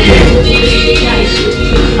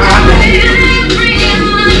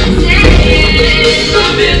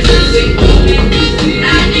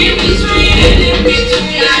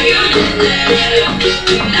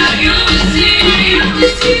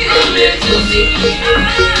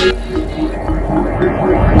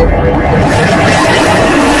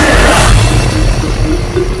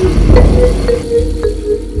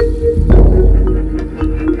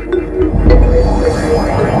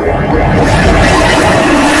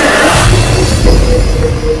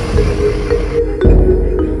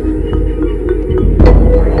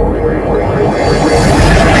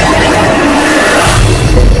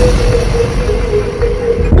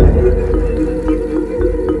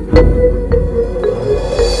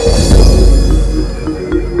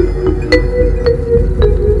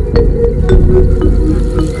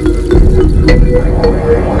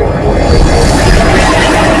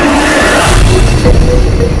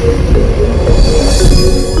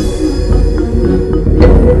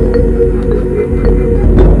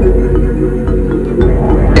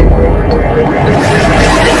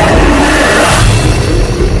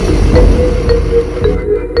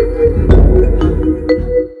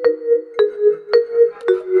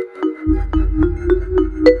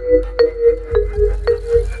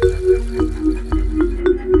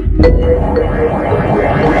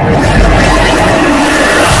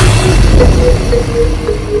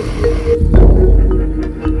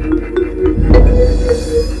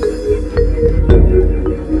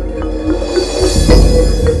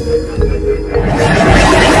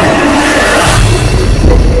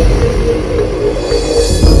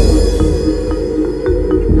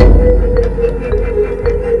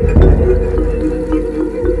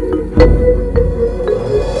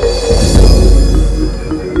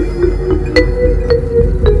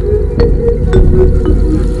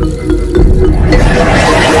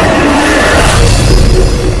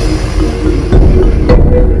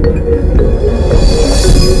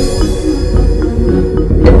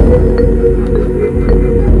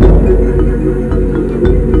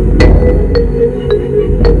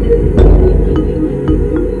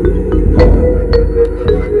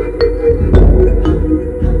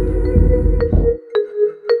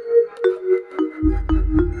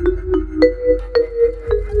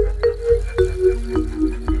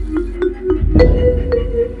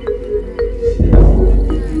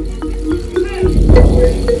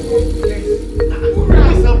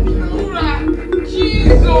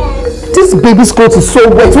 baby's clothes is so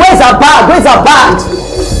wet. Where's her bag? Where's her bag?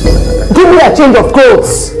 Give me a change of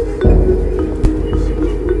clothes.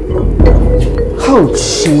 Oh,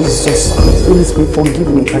 Jesus. Holy Spirit, forgive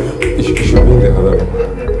me. It should be in the other room.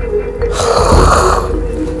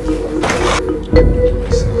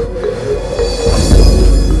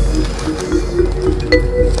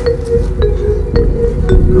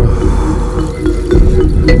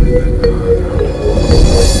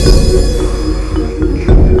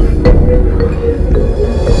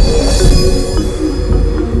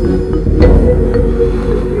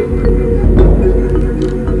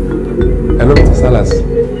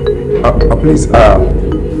 Please, I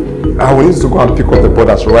will need to go and pick up the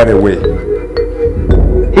brothers right away.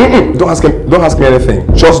 Don't ask me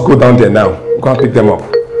anything. Just go down there now. Go and pick them up.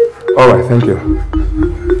 All right, thank you.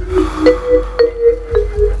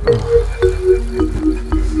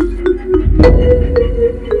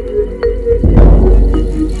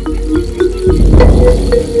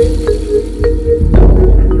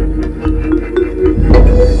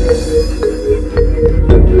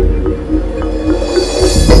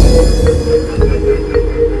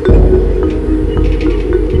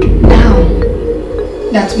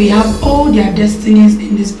 That we have all their destinies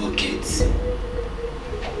in these buckets.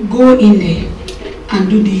 Go in there and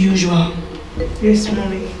do the usual. Yes,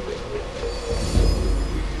 Mommy.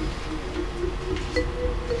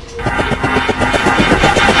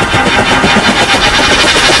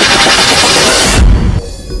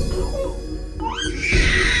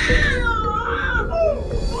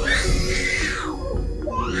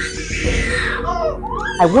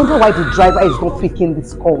 I wonder why the driver is not picking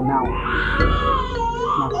this call now.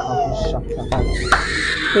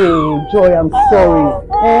 Hey, Joy, I'm sorry.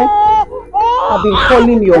 I've been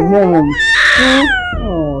calling your mom.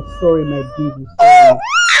 Oh, sorry, my baby.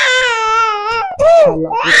 Sorry.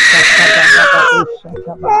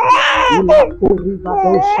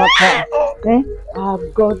 I've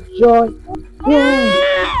got joy.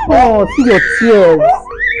 Oh, see your tears.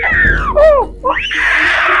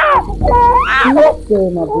 Sorry,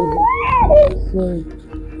 my baby. Sorry.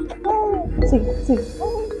 See.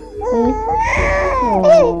 Oh.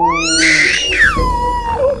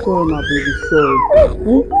 Sorry, my baby, sorry.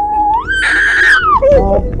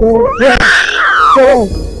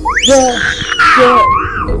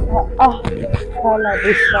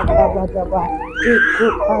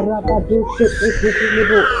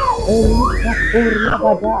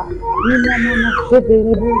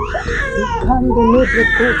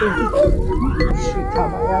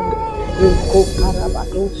 Eko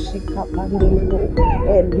parabado shika pandelebo,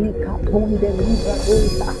 elika ponde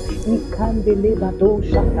libradosa, ikandele bado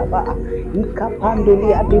shataba, ika pandeli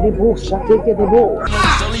adirebo shateke debo.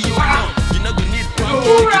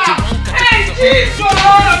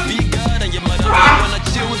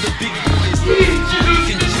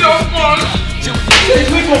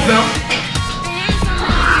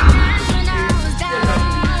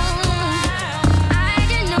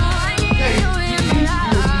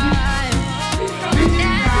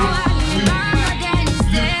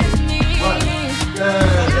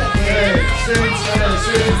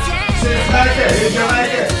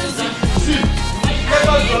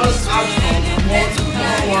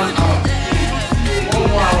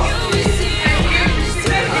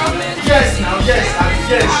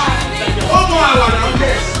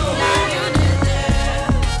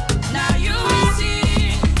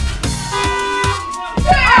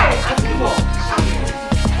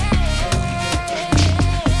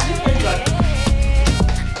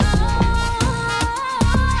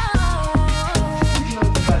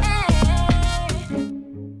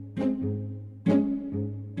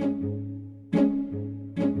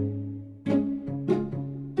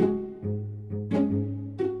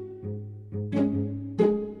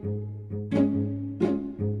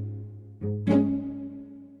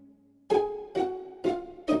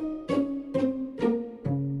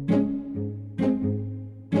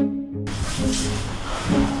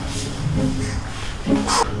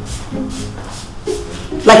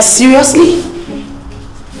 Like, seriously?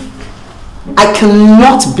 I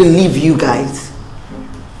cannot believe you guys.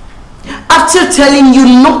 After telling you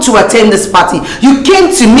not to attend this party, you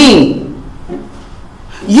came to me.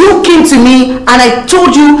 You came to me and I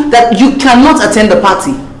told you that you cannot attend the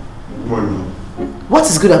party. Money. What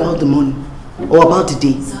is good about the money? Or about the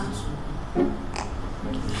day?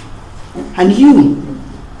 And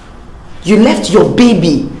you left your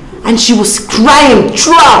baby and she was crying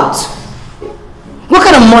throughout. What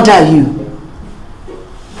kind of mother are you?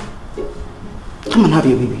 Come and have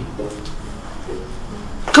your baby.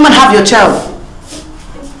 Come and have your child.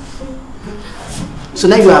 So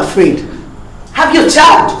now you are afraid. Have your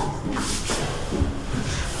child.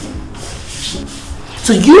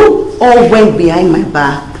 So you all went behind my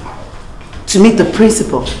back to meet the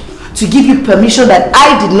principal, to give you permission that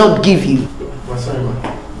I did not give you. Sorry, ma.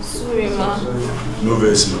 Sorry, ma. No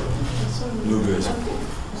verse, ma. No verse.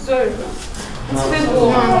 Sorry, ma.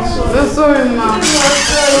 Sorry, ma.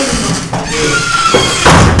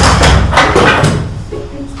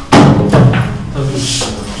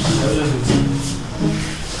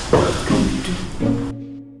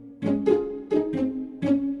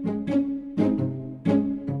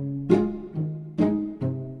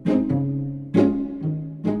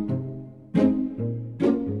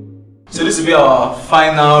 So this will be our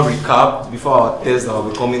final recap before our test that will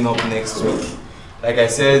be coming up next week. Like I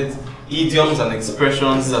said, idioms and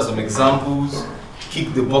expressions, these are some examples.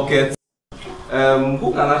 Kick the bucket.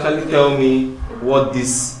 Who can actually tell me what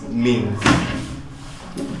this means?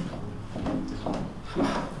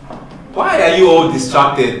 Why are you all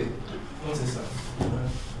distracted?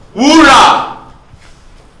 Wura!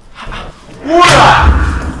 Wura!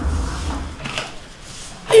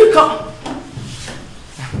 Are you come?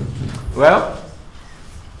 Well,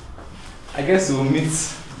 I guess we'll meet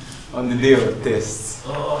on the day of the test.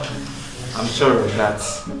 I'm sure of that.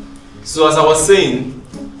 So as I was saying,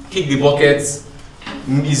 kick the bucket is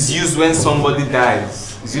used when somebody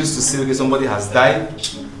dies. It's used to say, okay, somebody has died.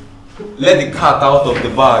 Let the cat out of the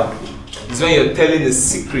bag. It's when you're telling a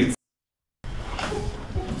secret.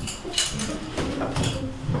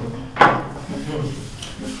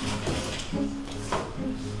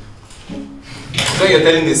 It's when you're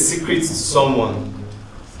telling a secret to someone.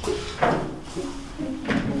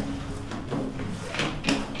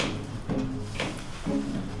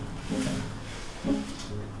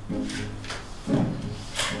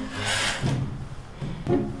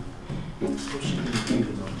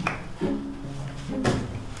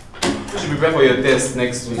 Prepare for your test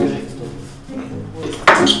next week. I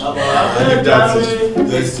leave that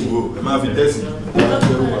test to go. I'm having test.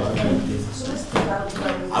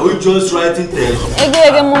 Are we just writing tests?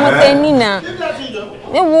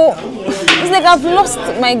 It's like I've lost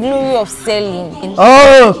my glory of selling.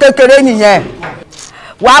 Oh, kékeré nìyẹn.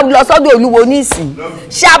 Wàá lọ sọ́dọ̀ Olúwo nísìn.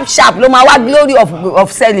 Sharp ló máa wá glory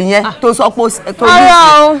of selling yẹn tó sọ pé tó ní.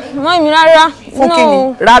 Rárá o, mọ́ mi rárá. Fún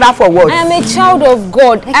kíni? Rárá for what? I am a child of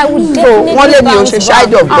God. I would definitely wọ́n lè mi ò ṣe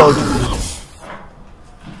child of God.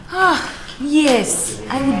 Yes,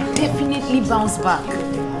 I will definitely bounce back.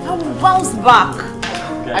 I will bounce back.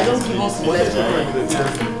 I don't give up.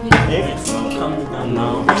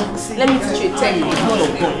 Let me teach you a technique.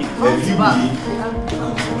 Bounce back.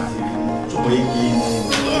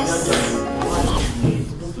 Yes.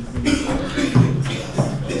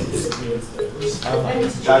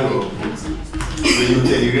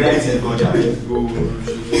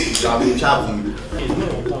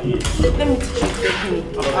 Let me teach you a technique.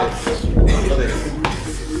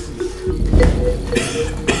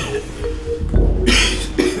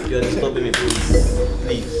 You are disturbing me, please.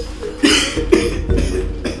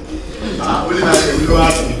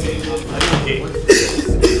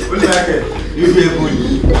 You be a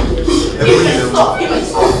bully.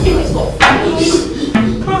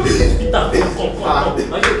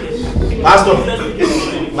 Pastor,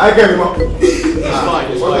 Michael,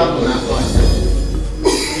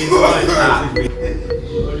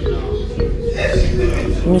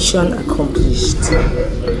 Mission accomplished.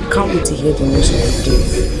 Can't wait to hear the news of the day.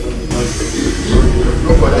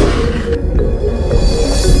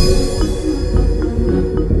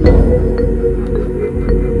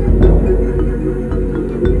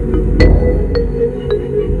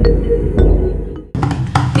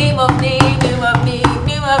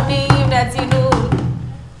 Name that you know.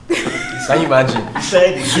 Can you imagine? Oh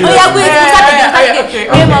yeah, wait, okay.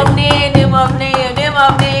 Name of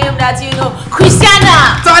name that you know. Christiana.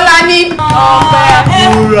 Tolani.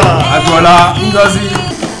 Adola, Ngozi.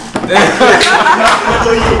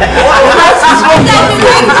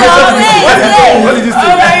 What did you say?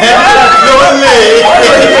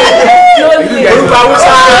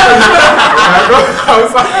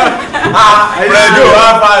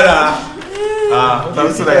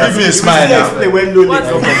 Give me a smile now.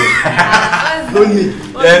 Lonely.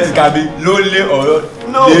 Yes, it can be lonely or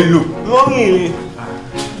lonely. Lonely.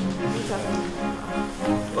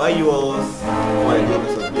 Why you always? Why you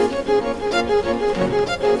always?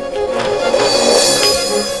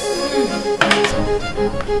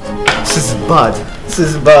 This is bad. This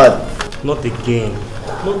is bad. Not again.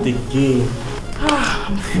 Not again.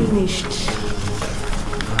 I'm finished.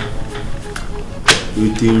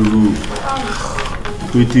 Waiting room.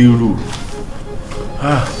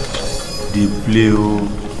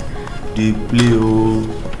 They play oh.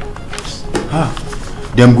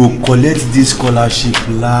 them go collect this scholarship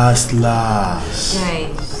last.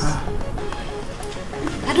 Guys,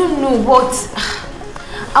 I don't know, but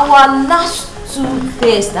our last 2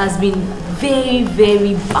 tests has been very,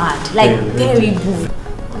 very bad. Like, very good.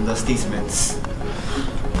 Understatements.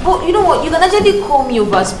 But you know what? You can actually call me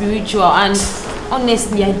over spiritual, and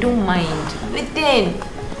honestly, I don't mind. But then,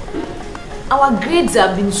 our grades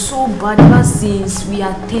have been so bad ever since we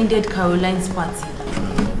attended Caroline's party.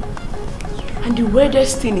 And the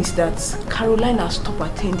weirdest thing is that Caroline has stopped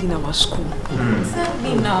attending our school.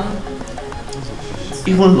 Exactly now.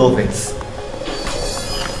 Even love it.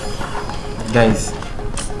 Guys,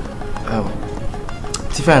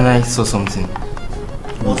 Tifa and I saw something.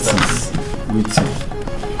 Wait.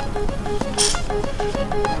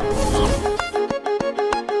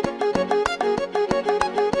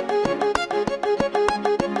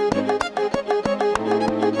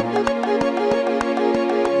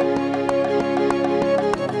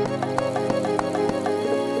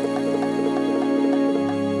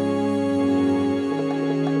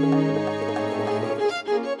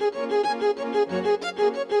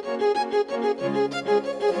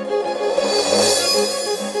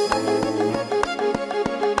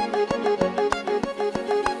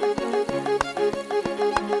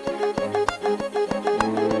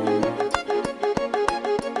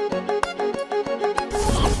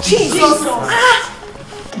 Jesus!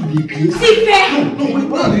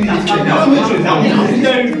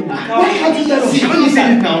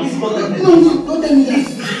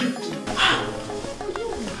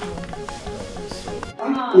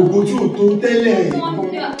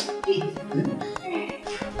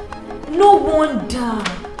 No wonder.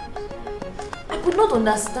 I could not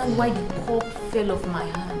understand why the cup fell off my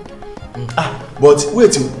hand. But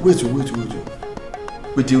wait.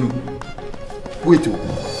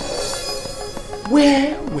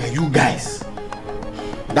 Where were you guys?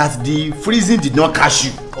 That the freezing did not catch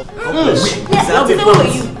you. Where were you?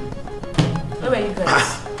 Where were you guys?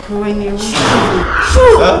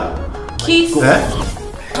 Kiss.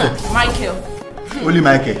 Michael. Only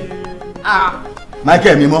Michael.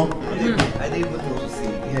 Michael, Mimo. I don't even know what to say.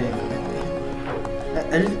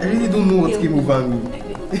 I really don't know what came over me.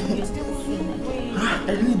 I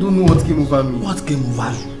really don't know what came over me. What came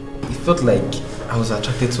over you? It felt like I was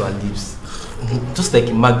attracted to her lips. Just like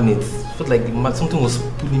a magnet. It felt like something was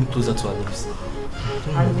pulling me closer to her lips.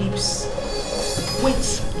 Her lips.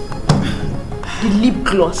 Wait. The lip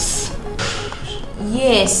gloss.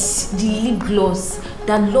 Yes, the lip gloss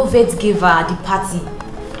that Lovett gave her at the party.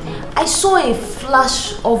 I saw a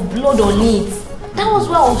flash of blood on it. That was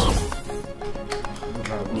why I was...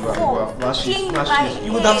 Flashes.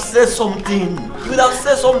 You would have said something.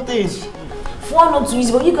 For one not too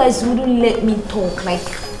easy, but you guys wouldn't let me talk. Like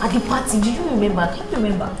at the party, do you remember? Can you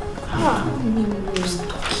remember?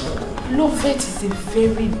 Lovett is a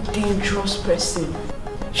very dangerous person.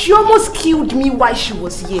 She almost killed me while she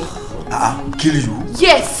was here. Kill you?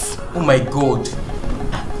 Yes! Oh my god.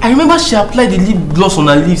 I remember she applied the lip gloss on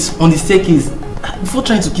her lips on the staircase before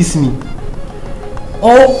trying to kiss me.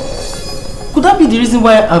 Or could that be the reason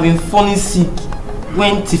why I've been falling sick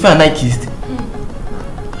when Tifa and I kissed?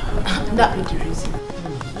 That be the reason.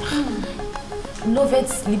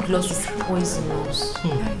 Lovett's lip gloss is poisonous.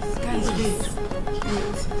 Guys, wait.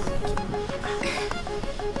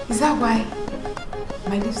 Is that why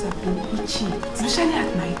my lips have been itchy, especially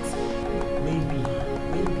at night? Maybe.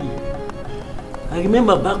 I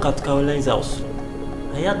remember back at Caroline's house,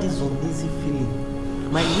 I had this uneasy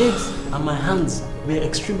feeling. My legs and my hands were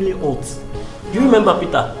extremely hot. Do you remember,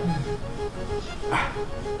 Peter?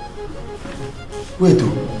 Wait,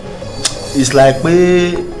 it's like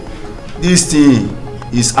this thing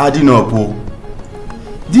is adding up.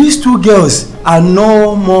 These 2 girls are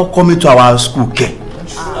no more coming to our school. Okay?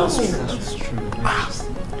 That's true.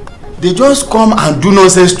 They just come and do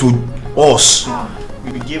nonsense to us.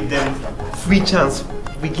 We give them free chance.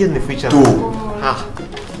 We give them a free chance.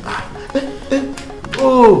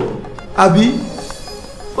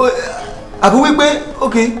 Abi,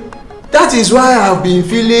 okay. That is why I've been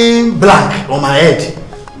feeling black on my head.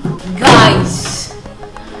 Guys,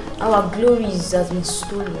 our glories has been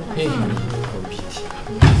stolen.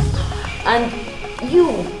 And you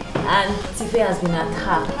and Tife has been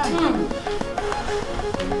attacked.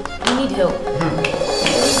 We need help.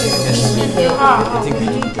 I think we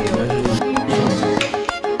need help.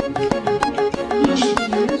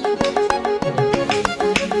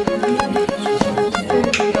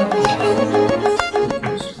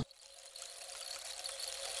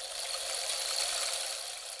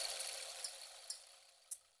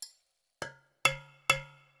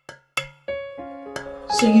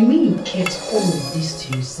 So you mean you kept all of this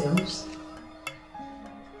to yourselves?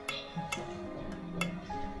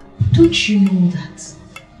 Don't you know that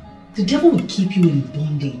the devil will keep you in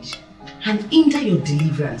bondage and hinder your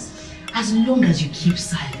deliverance as long as you keep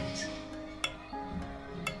silent?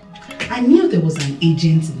 I knew there was an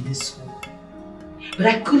agent in this school, but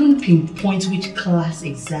I couldn't pinpoint which class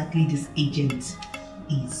exactly this agent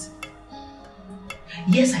is.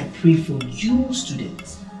 Yes, I pray for you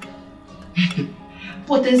students,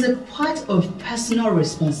 but there's a part of personal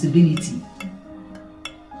responsibility.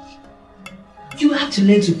 You have to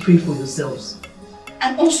learn to pray for yourselves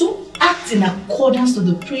and also act in accordance to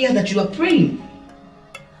the prayer that you are praying.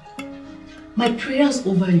 My prayers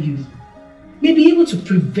over you may be able to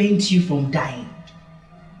prevent you from dying,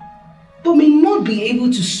 but may not be able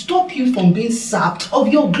to stop you from being sapped of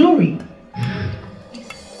your glory.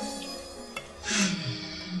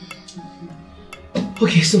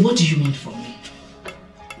 Okay, so what do you want from me?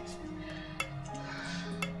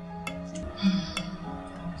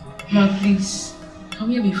 Ma, please, can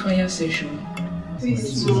we have a fire session?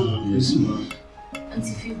 Please, Yes, ma'am.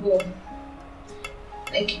 Auntie Fibo,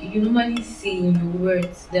 like you normally say in your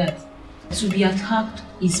words that to be attacked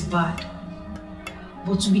is bad,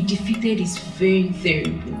 but to be defeated is very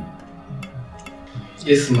terrible.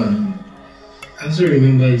 Yes, ma'am. I also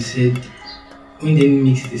remember you said when the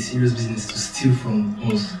enemy makes it a serious business to steal from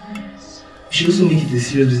us, we should also make it a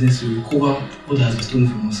serious business to recover what has been stolen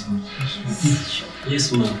from us, ma'am.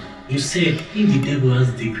 Yes, ma'am. You said if the devil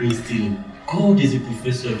has degree in stealing, God is a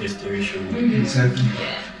professor of restoration. Exactly.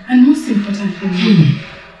 And most importantly,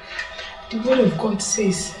 the word of God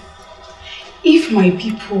says, if my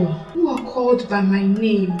people who are called by my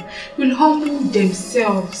name will humble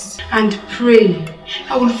themselves and pray,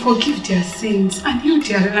 I will forgive their sins and heal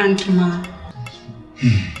their land, ma.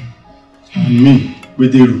 And me,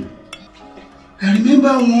 Wederu. I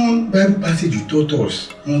remember one Bible passage you taught us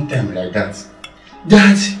one time like that.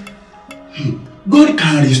 That God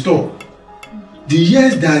can restore the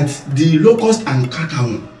years that the locust and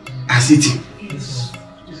cankerworm are sitting. Yes.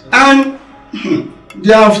 And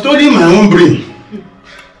they have stolen my own brain.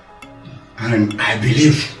 And I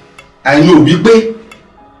believe, I know, we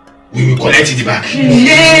will collect it back.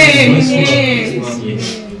 Yes.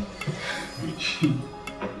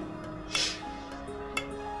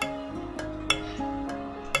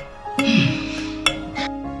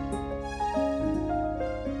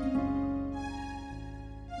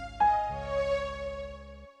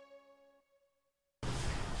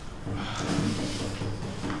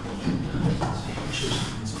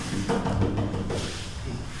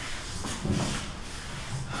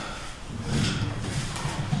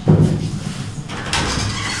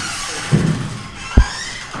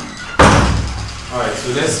 Alright,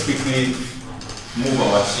 so let's quickly move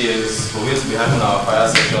our chairs. We're going to be having our fire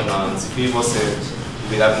session, and Favor said we'll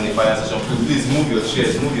be having a fire session. So please move your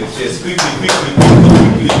chairs quickly.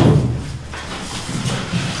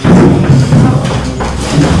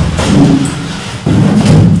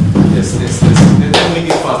 Yes, let's make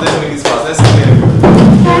it fast, let's clear everything.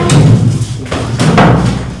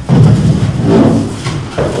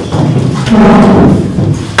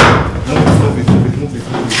 Move it.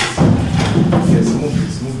 Yes, move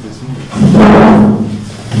this.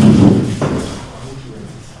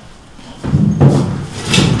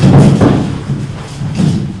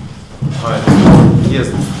 Alright, yes.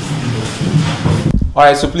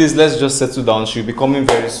 Alright, so please let's just settle down. She'll be coming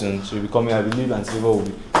very soon. She'll be coming, I believe, and Silver will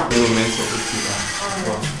be meant to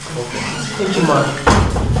Okay. Thank you, ma'am.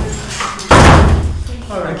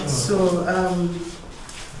 Alright, so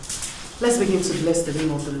let's begin to bless the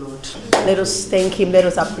name of the Lord. Let us thank Him, let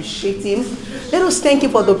us appreciate Him. Let us thank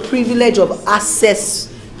Him for the privilege of access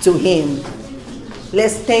to Him.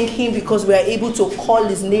 Let's thank Him because we are able to call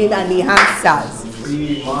His name and He answers.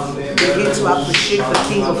 Begin to appreciate the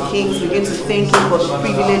King of Kings. Begin to thank Him for the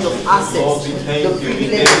privilege of access. The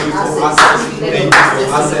privilege of access.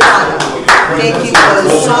 Thank Him for the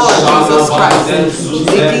Son, Jesus Christ.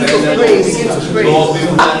 Begin to pray.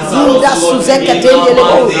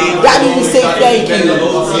 Daddy, we say thank you.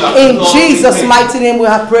 In Jesus' mighty name we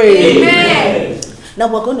have prayed. Amen. Now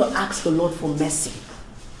we're going to ask the Lord for mercy.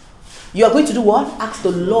 You are going to do what? Ask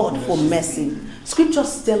the Lord for mercy.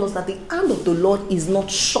 Scriptures tell us that the hand of the Lord is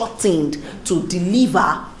not shortened to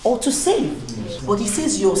deliver or to save. But He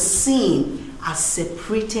says your sin has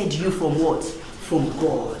separated you from what? From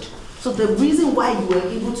God. So the reason why you were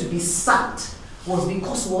able to be sacked was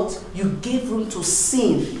because what? You gave room to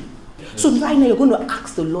sin. So right now you're going to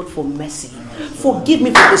ask the Lord for mercy. Forgive me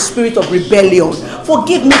for the spirit of rebellion.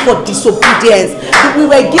 Forgive me for disobedience. We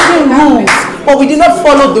were given rules. but we did not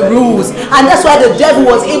follow the rules, and that's why the devil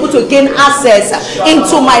was able to gain access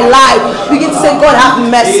into my life. Begin to say, God have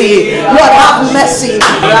mercy, Lord have mercy.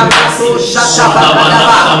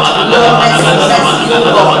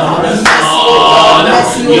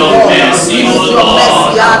 Your mercy, O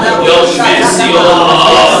Lord, your mercy, O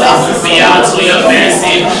Lord, we ask for your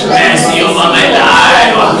mercy, mercy over my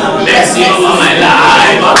life, mercy over my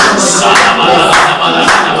life.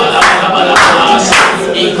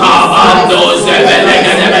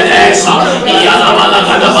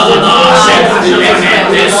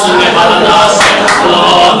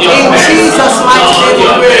 In Jesus' mighty name we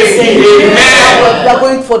pray. We are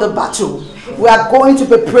going for the battle. We are going to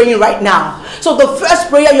be praying right now. So the first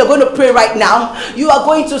prayer you're going to pray right now, you are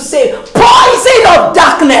going to say, poison of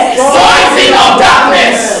darkness. Poison of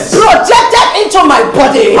darkness. Projected into my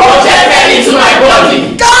body. Projected into my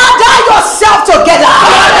body. Gather yourself together.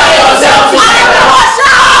 Gather yourself together. And wash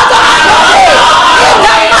out of my body. In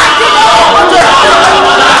the mighty name of Jesus.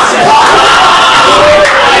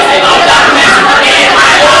 Poison of darkness in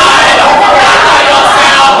my life. Gather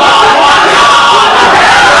yourself.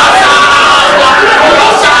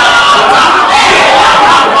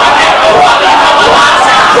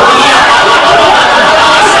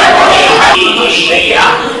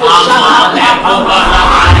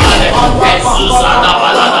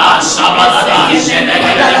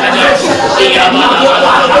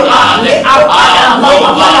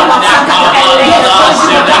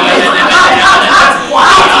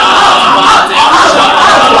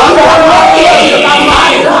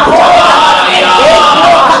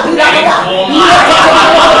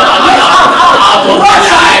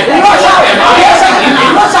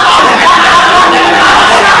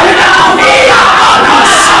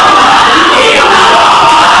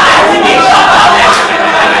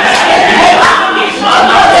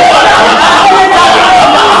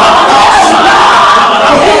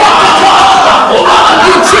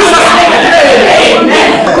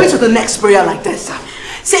 The next prayer like this.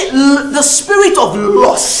 Say, the spirit of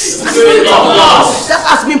loss, that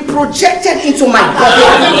has been projected into my body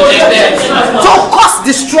to cause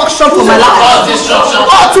destruction for my life,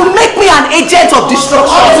 or to make me an agent of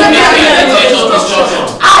destruction.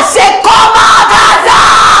 I say, come out of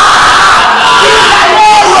that.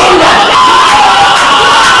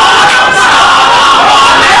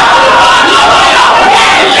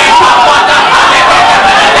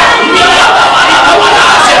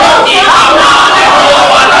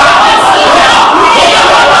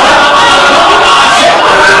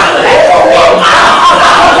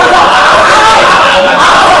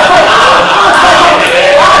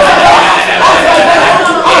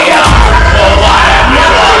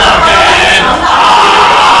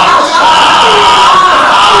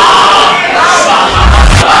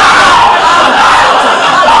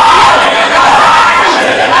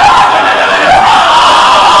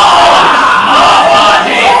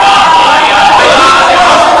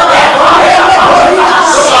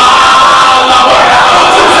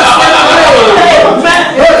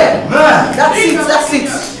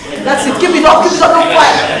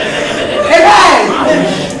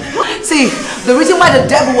 The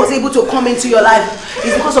devil was able to come into your life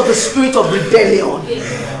is because of the spirit of rebellion.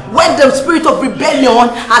 When the spirit of rebellion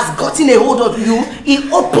has gotten a hold of you, it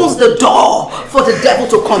opens the door for the devil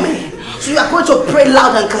to come in. So you are going to pray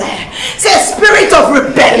loud and clear. Say, spirit of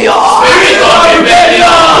rebellion. Spirit of rebellion.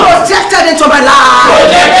 Projected into my life.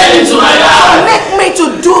 Projected into my life. Make me to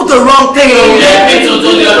do the wrong thing. Make me to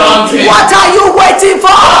do the wrong thing. What are you waiting for?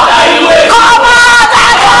 What are you waiting for? Come on!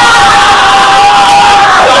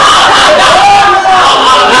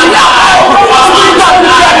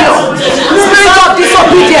 Spirit of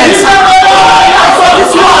disobedience.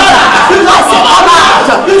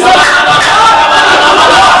 This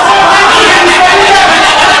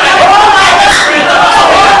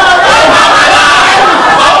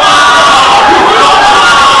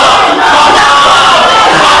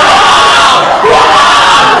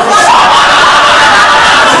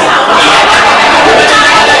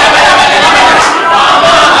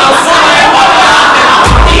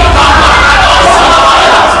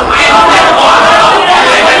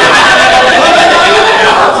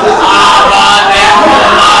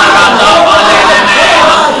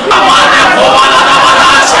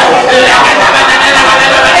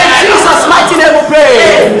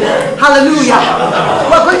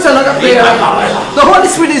The Holy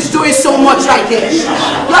Spirit is doing so much right there. You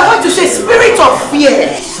are going to say, spirit of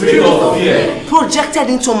fear. Spirit of fear. Projected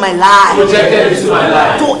into my life. Projected into my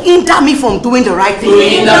life. To hinder me from doing the right thing. To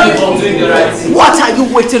hinder me from doing the right thing. What are you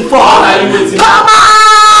waiting for? What are you waiting for? Come on!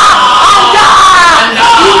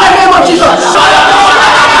 In the name of Jesus.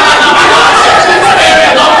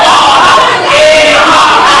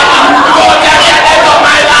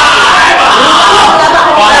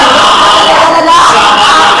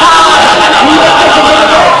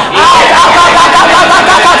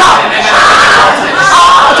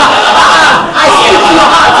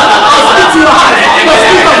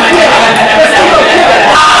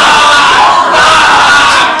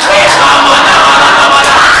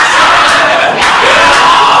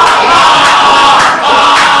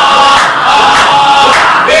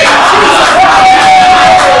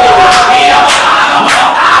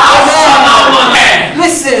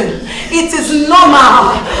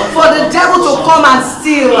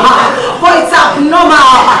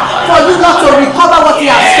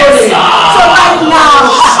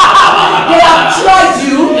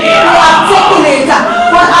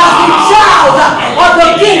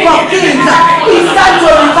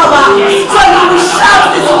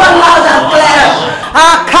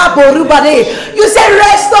 You say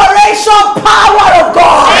restoration power of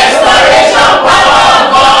God. Restoration power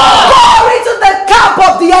of God. Go into the camp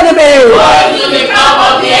of the enemy. Go into the camp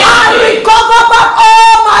of the enemy. And recover back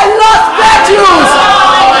all my lost virtues.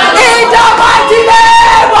 In the mighty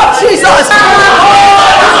name of Jesus.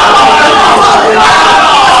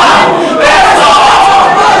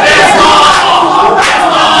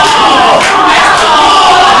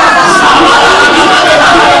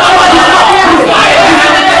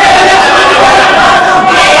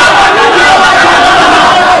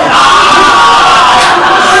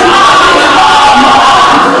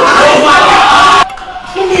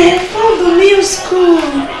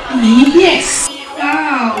 Yes.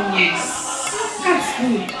 Wow. Yes. That's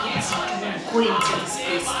good. Yes, we can go into this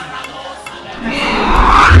place.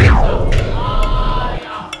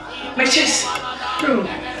 My chest. Bro,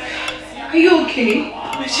 are you okay?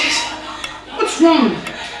 My chest. What's wrong?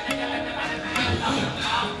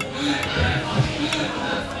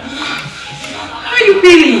 How are you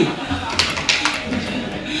feeling?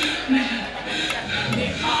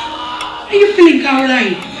 How are you feeling,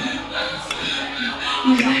 Caroline?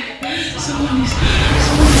 He's like, someone is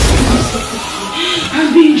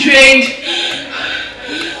I'm being drained.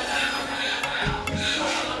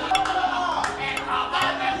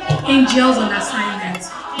 Angels on assignment.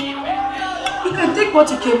 You can take what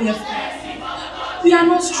you came here for. We are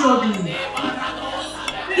not struggling.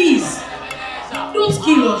 Please, don't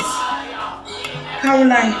kill us.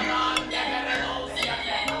 Caroline,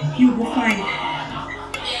 you'll be fine.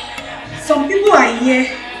 Some people are here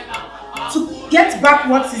to get back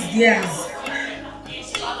what is theirs.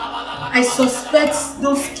 I suspect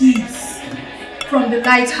those kids from the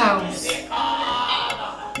lighthouse.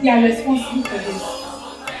 They are responsible for this.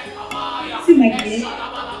 See my dear,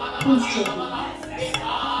 don't struggle.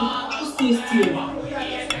 Just stay still.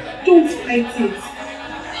 Don't fight it.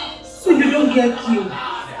 So you don't get killed.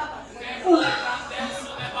 Oh.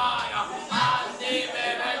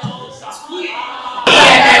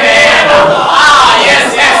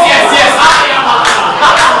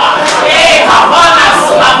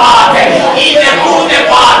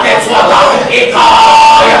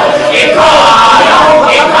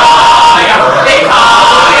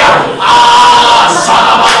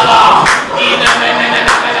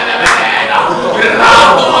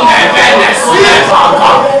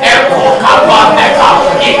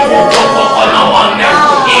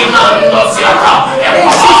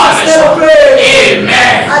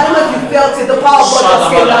 The power of God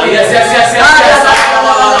came down. Yes.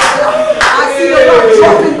 I see you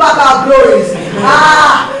dropping back our glories.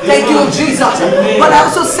 Thank you, Jesus. But I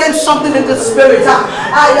also sense something in the spirit. You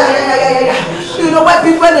know,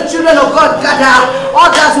 when the children of God gather,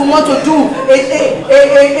 others who want to do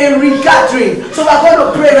a regathering. So we're going to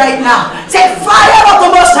pray right now. Say, fire of the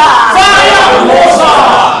Most High. Fire of the Most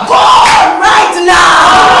High. God right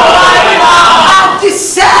now. And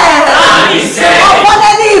descend upon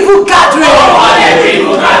any evil gathering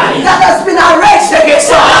that has been arranged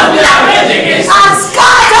against us. And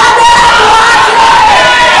scatter them.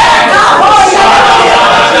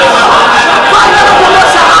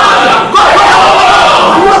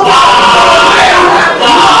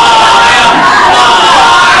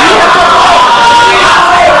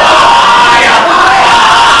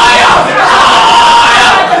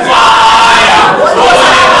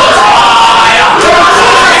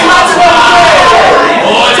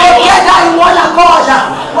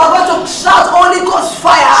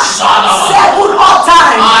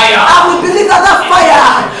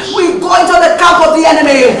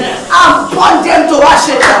 Enemy and burn them to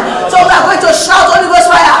ashes. So we are going to shout Holy Ghost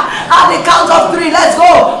fire at the count of 3. Let's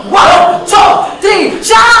go. 1, 2, 3.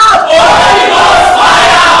 Shout Holy Ghost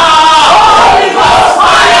fire! Holy Ghost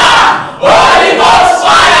fire! Holy Ghost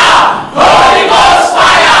fire! Holy Ghost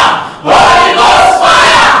fire! Holy Ghost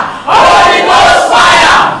fire! Holy Ghost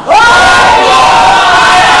fire! Holy Ghost fire!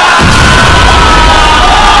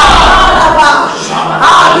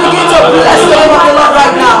 I begin to bless the name of the Lord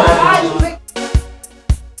right now.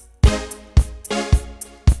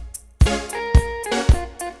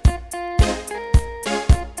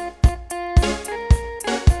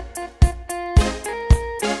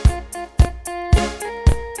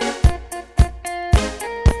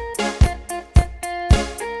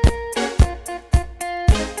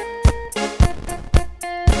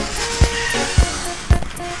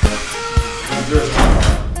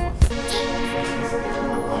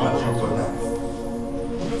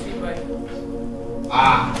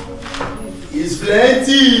 It's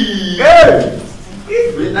plenty. Hey!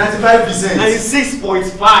 95%.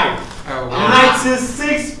 96.5.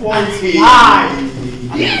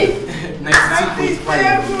 96.5.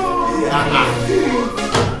 92.5.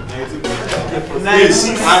 Nice,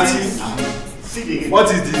 auntie.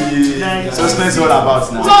 What is the suspense all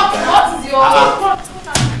about now? What is your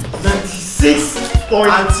 96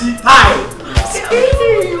 point auntie high.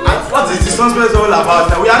 What is the suspense all about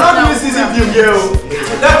now? We are not doing season film here.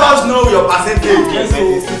 Let us know your percentage.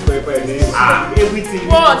 Everything.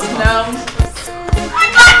 What now?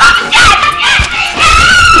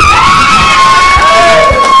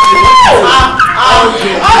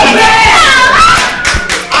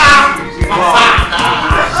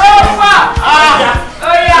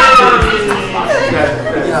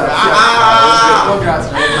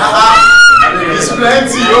 It's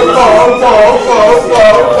plenty.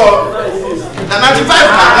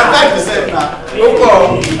 95% now.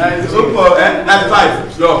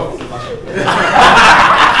 95. Yo.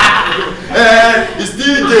 It's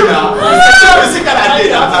still there now.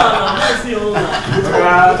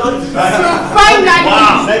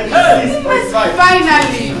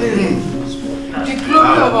 Finally, the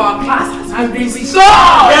glory of our class has been restored.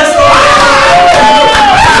 Yes,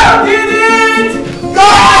 did it! Go!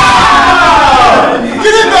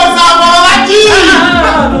 Give it to Samolaki!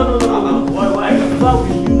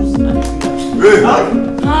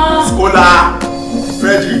 Scholar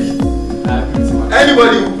Frederick.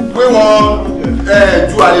 Anybody we want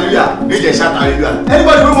do hallelujah, make them shout hallelujah.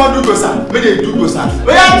 Anybody we want do dosa, make them do dosa.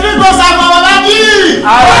 We are doing dosa for Malaki.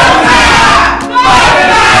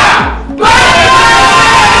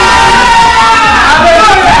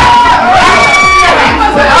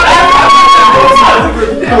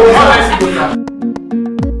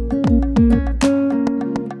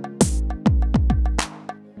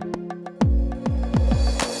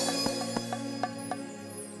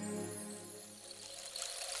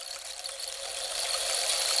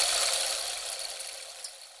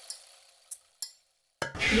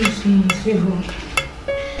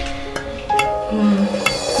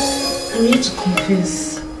 I need to confess,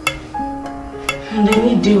 and I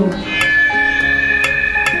need you.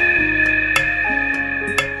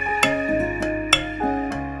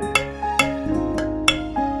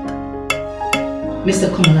 Mr.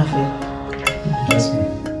 Komalafe. Yes,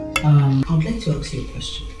 ma'am. I would like to ask you a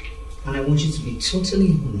question, and I want you to be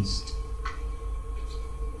totally honest.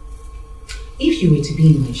 If you were to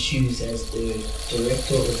be in my shoes as the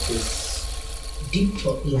director of this Deep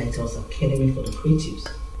Thought Lighthouse Academy for the Creatives,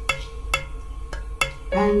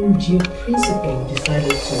 and your principal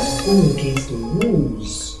decided to go against the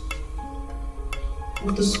rules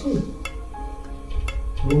of the school,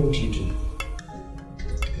 what would you do?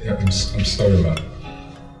 Yeah, I'm sorry, ma'am.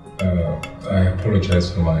 I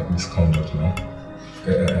apologize for my misconduct now.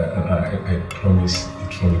 I promise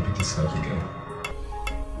it won't repeat itself again.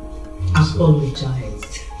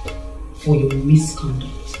 Apologize for your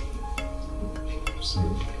misconduct.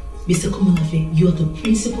 Sorry. Mr. Komalafe, you are the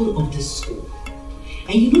principal of this school.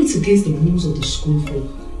 And you know it's against the rules of the school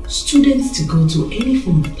for students to go to any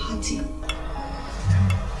form of party.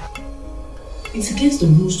 It's against the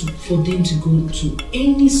rules for them to go to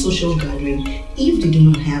any social gathering if they do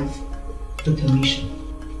not have the permission.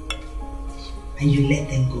 And you let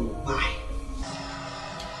them go. Why?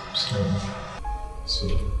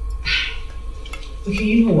 Sorry. Okay,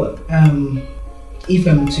 you know what? If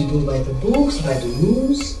I'm to go by the books, by the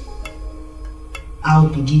rules, I'll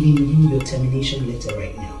be giving you your termination letter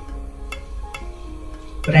right now.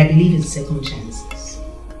 But I believe in second chances.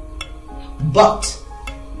 But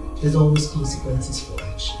there's always consequences for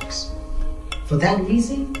actions. For that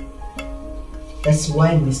reason, that's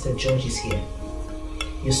why Mr. George is here.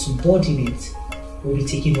 Your subordinate will be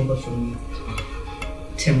taking over from you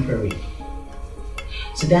temporarily.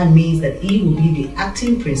 So that means that he will be the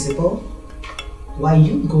acting principal while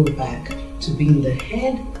you go back to being the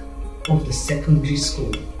head of the secondary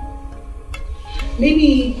school.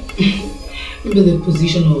 Maybe the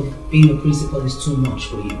position of being a principal is too much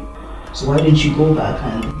for you. So why don't you go back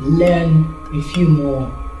and learn a few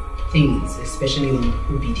more things, especially on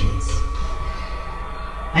obedience.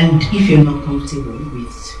 And if you're not comfortable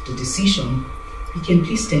with the decision, you can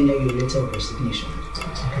please tender your letter of resignation.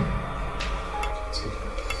 Okay.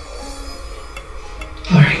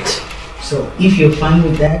 Alright, so if you're fine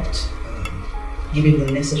with that, give him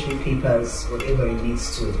the necessary papers, whatever he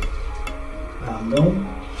needs to know,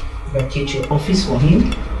 vacate your office for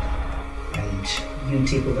him, and you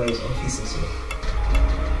take over his office as well.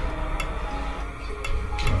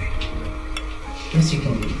 Alright. Yes, you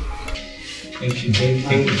can leave. Thank you.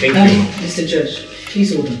 Thank you. Mr. Judge,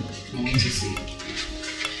 please hold on. I want to see.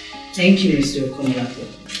 Thank you, Mr. Komalafe.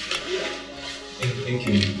 Thank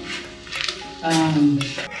you.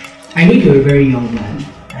 I know you're a very young man,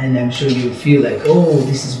 and I'm sure you feel like, oh,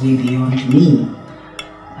 this is way beyond me.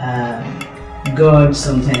 God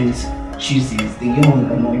sometimes chooses the young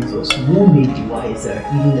among us who may be wiser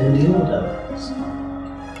even than the older ones.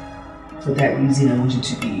 For that reason, I want you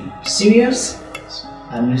to be serious.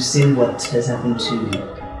 You've seen what has happened to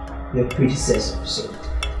your predecessor, so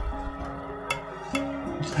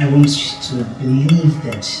I want you to believe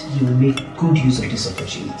that you will make good use of this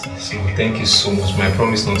opportunity. So thank you so much. I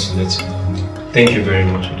promise not to let you down. Thank you very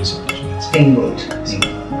much for this opportunity. Thank God. Thank you.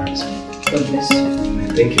 God bless you.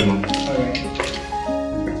 Thank you, Mom. Alright.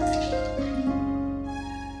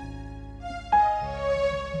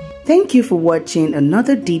 Thank you for watching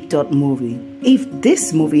another Deep Thought movie. If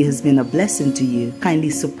this movie has been a blessing to you,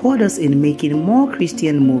 kindly support us in making more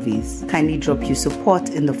Christian movies. Kindly drop your support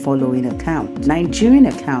in the following account. Nigerian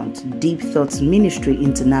account, Deep Thoughts Ministry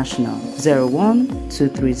International,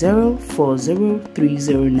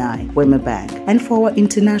 01-230-40309, WEMA Bank. And for our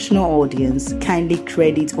international audience, kindly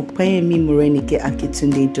credit OPEYEMI MORENIKE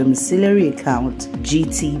AKINTUNDE domiciliary account,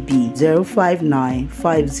 GTB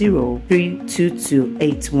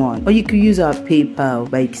 05950322281. Or you could use our PayPal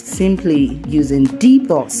by simply using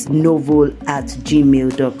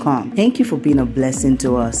deepthoughtsnovel@gmail.com. Thank you for being a blessing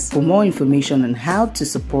to us. For more information on how to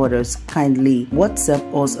support us, kindly WhatsApp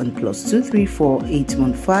us on +234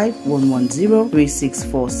 815 110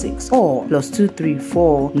 3646 or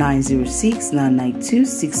 +234 906 992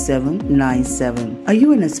 6797. Are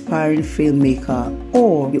you an aspiring filmmaker,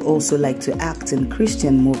 or you also like to act in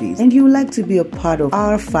Christian movies and you would like to be a part of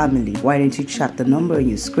our family? Why don't you chat the number on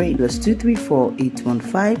your screen, +234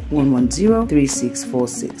 815 110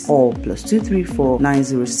 3646 or +234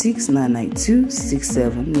 906 992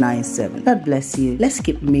 6797. God bless you. Let's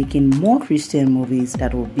keep making more Christian movies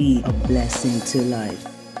that will be a blessing to life.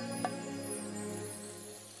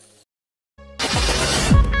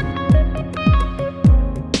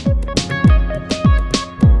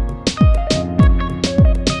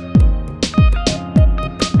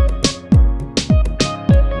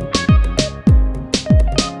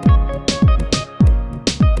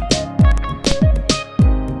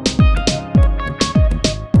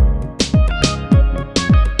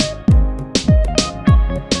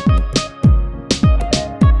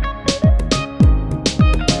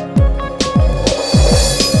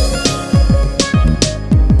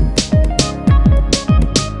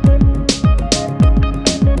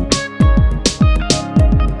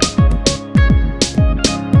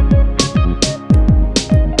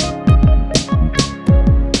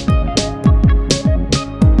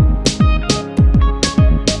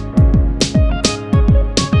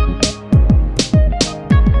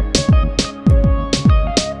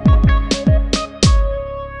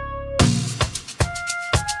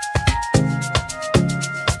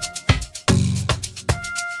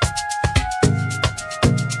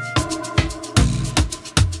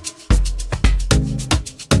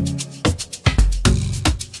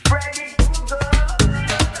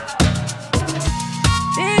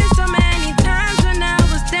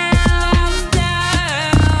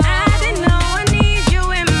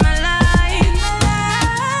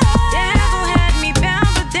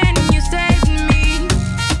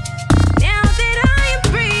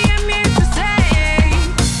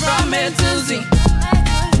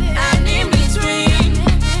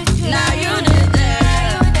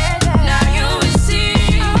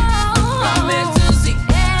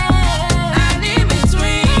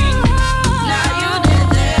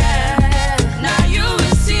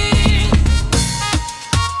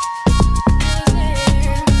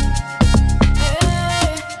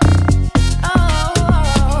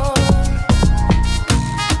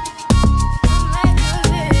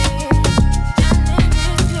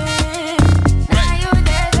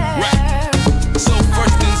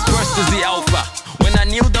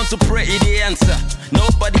 to pray it the answer.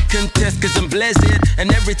 Nobody can test cause I'm blessed,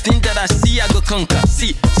 and everything that I see I go conquer.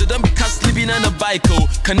 See, so don't be cast sleeping on a bike,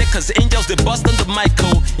 connect cause angels they bust on the mic,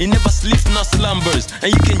 it never sleeps nor slumbers,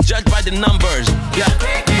 and you can judge by the numbers. Yeah,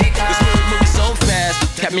 the spirit moves so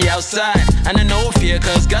fast, kept me outside, and I know fear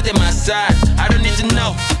cause God in my side. I don't need to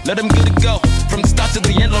know, let them good to go. From the start to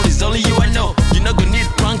the end, Lord, it's only you I know. You're not gonna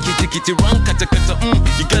need run, kitty run, kata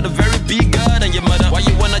you got a very big God and your mother. Why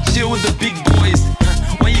you wanna chill with the big boys?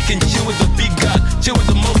 When you can chill with the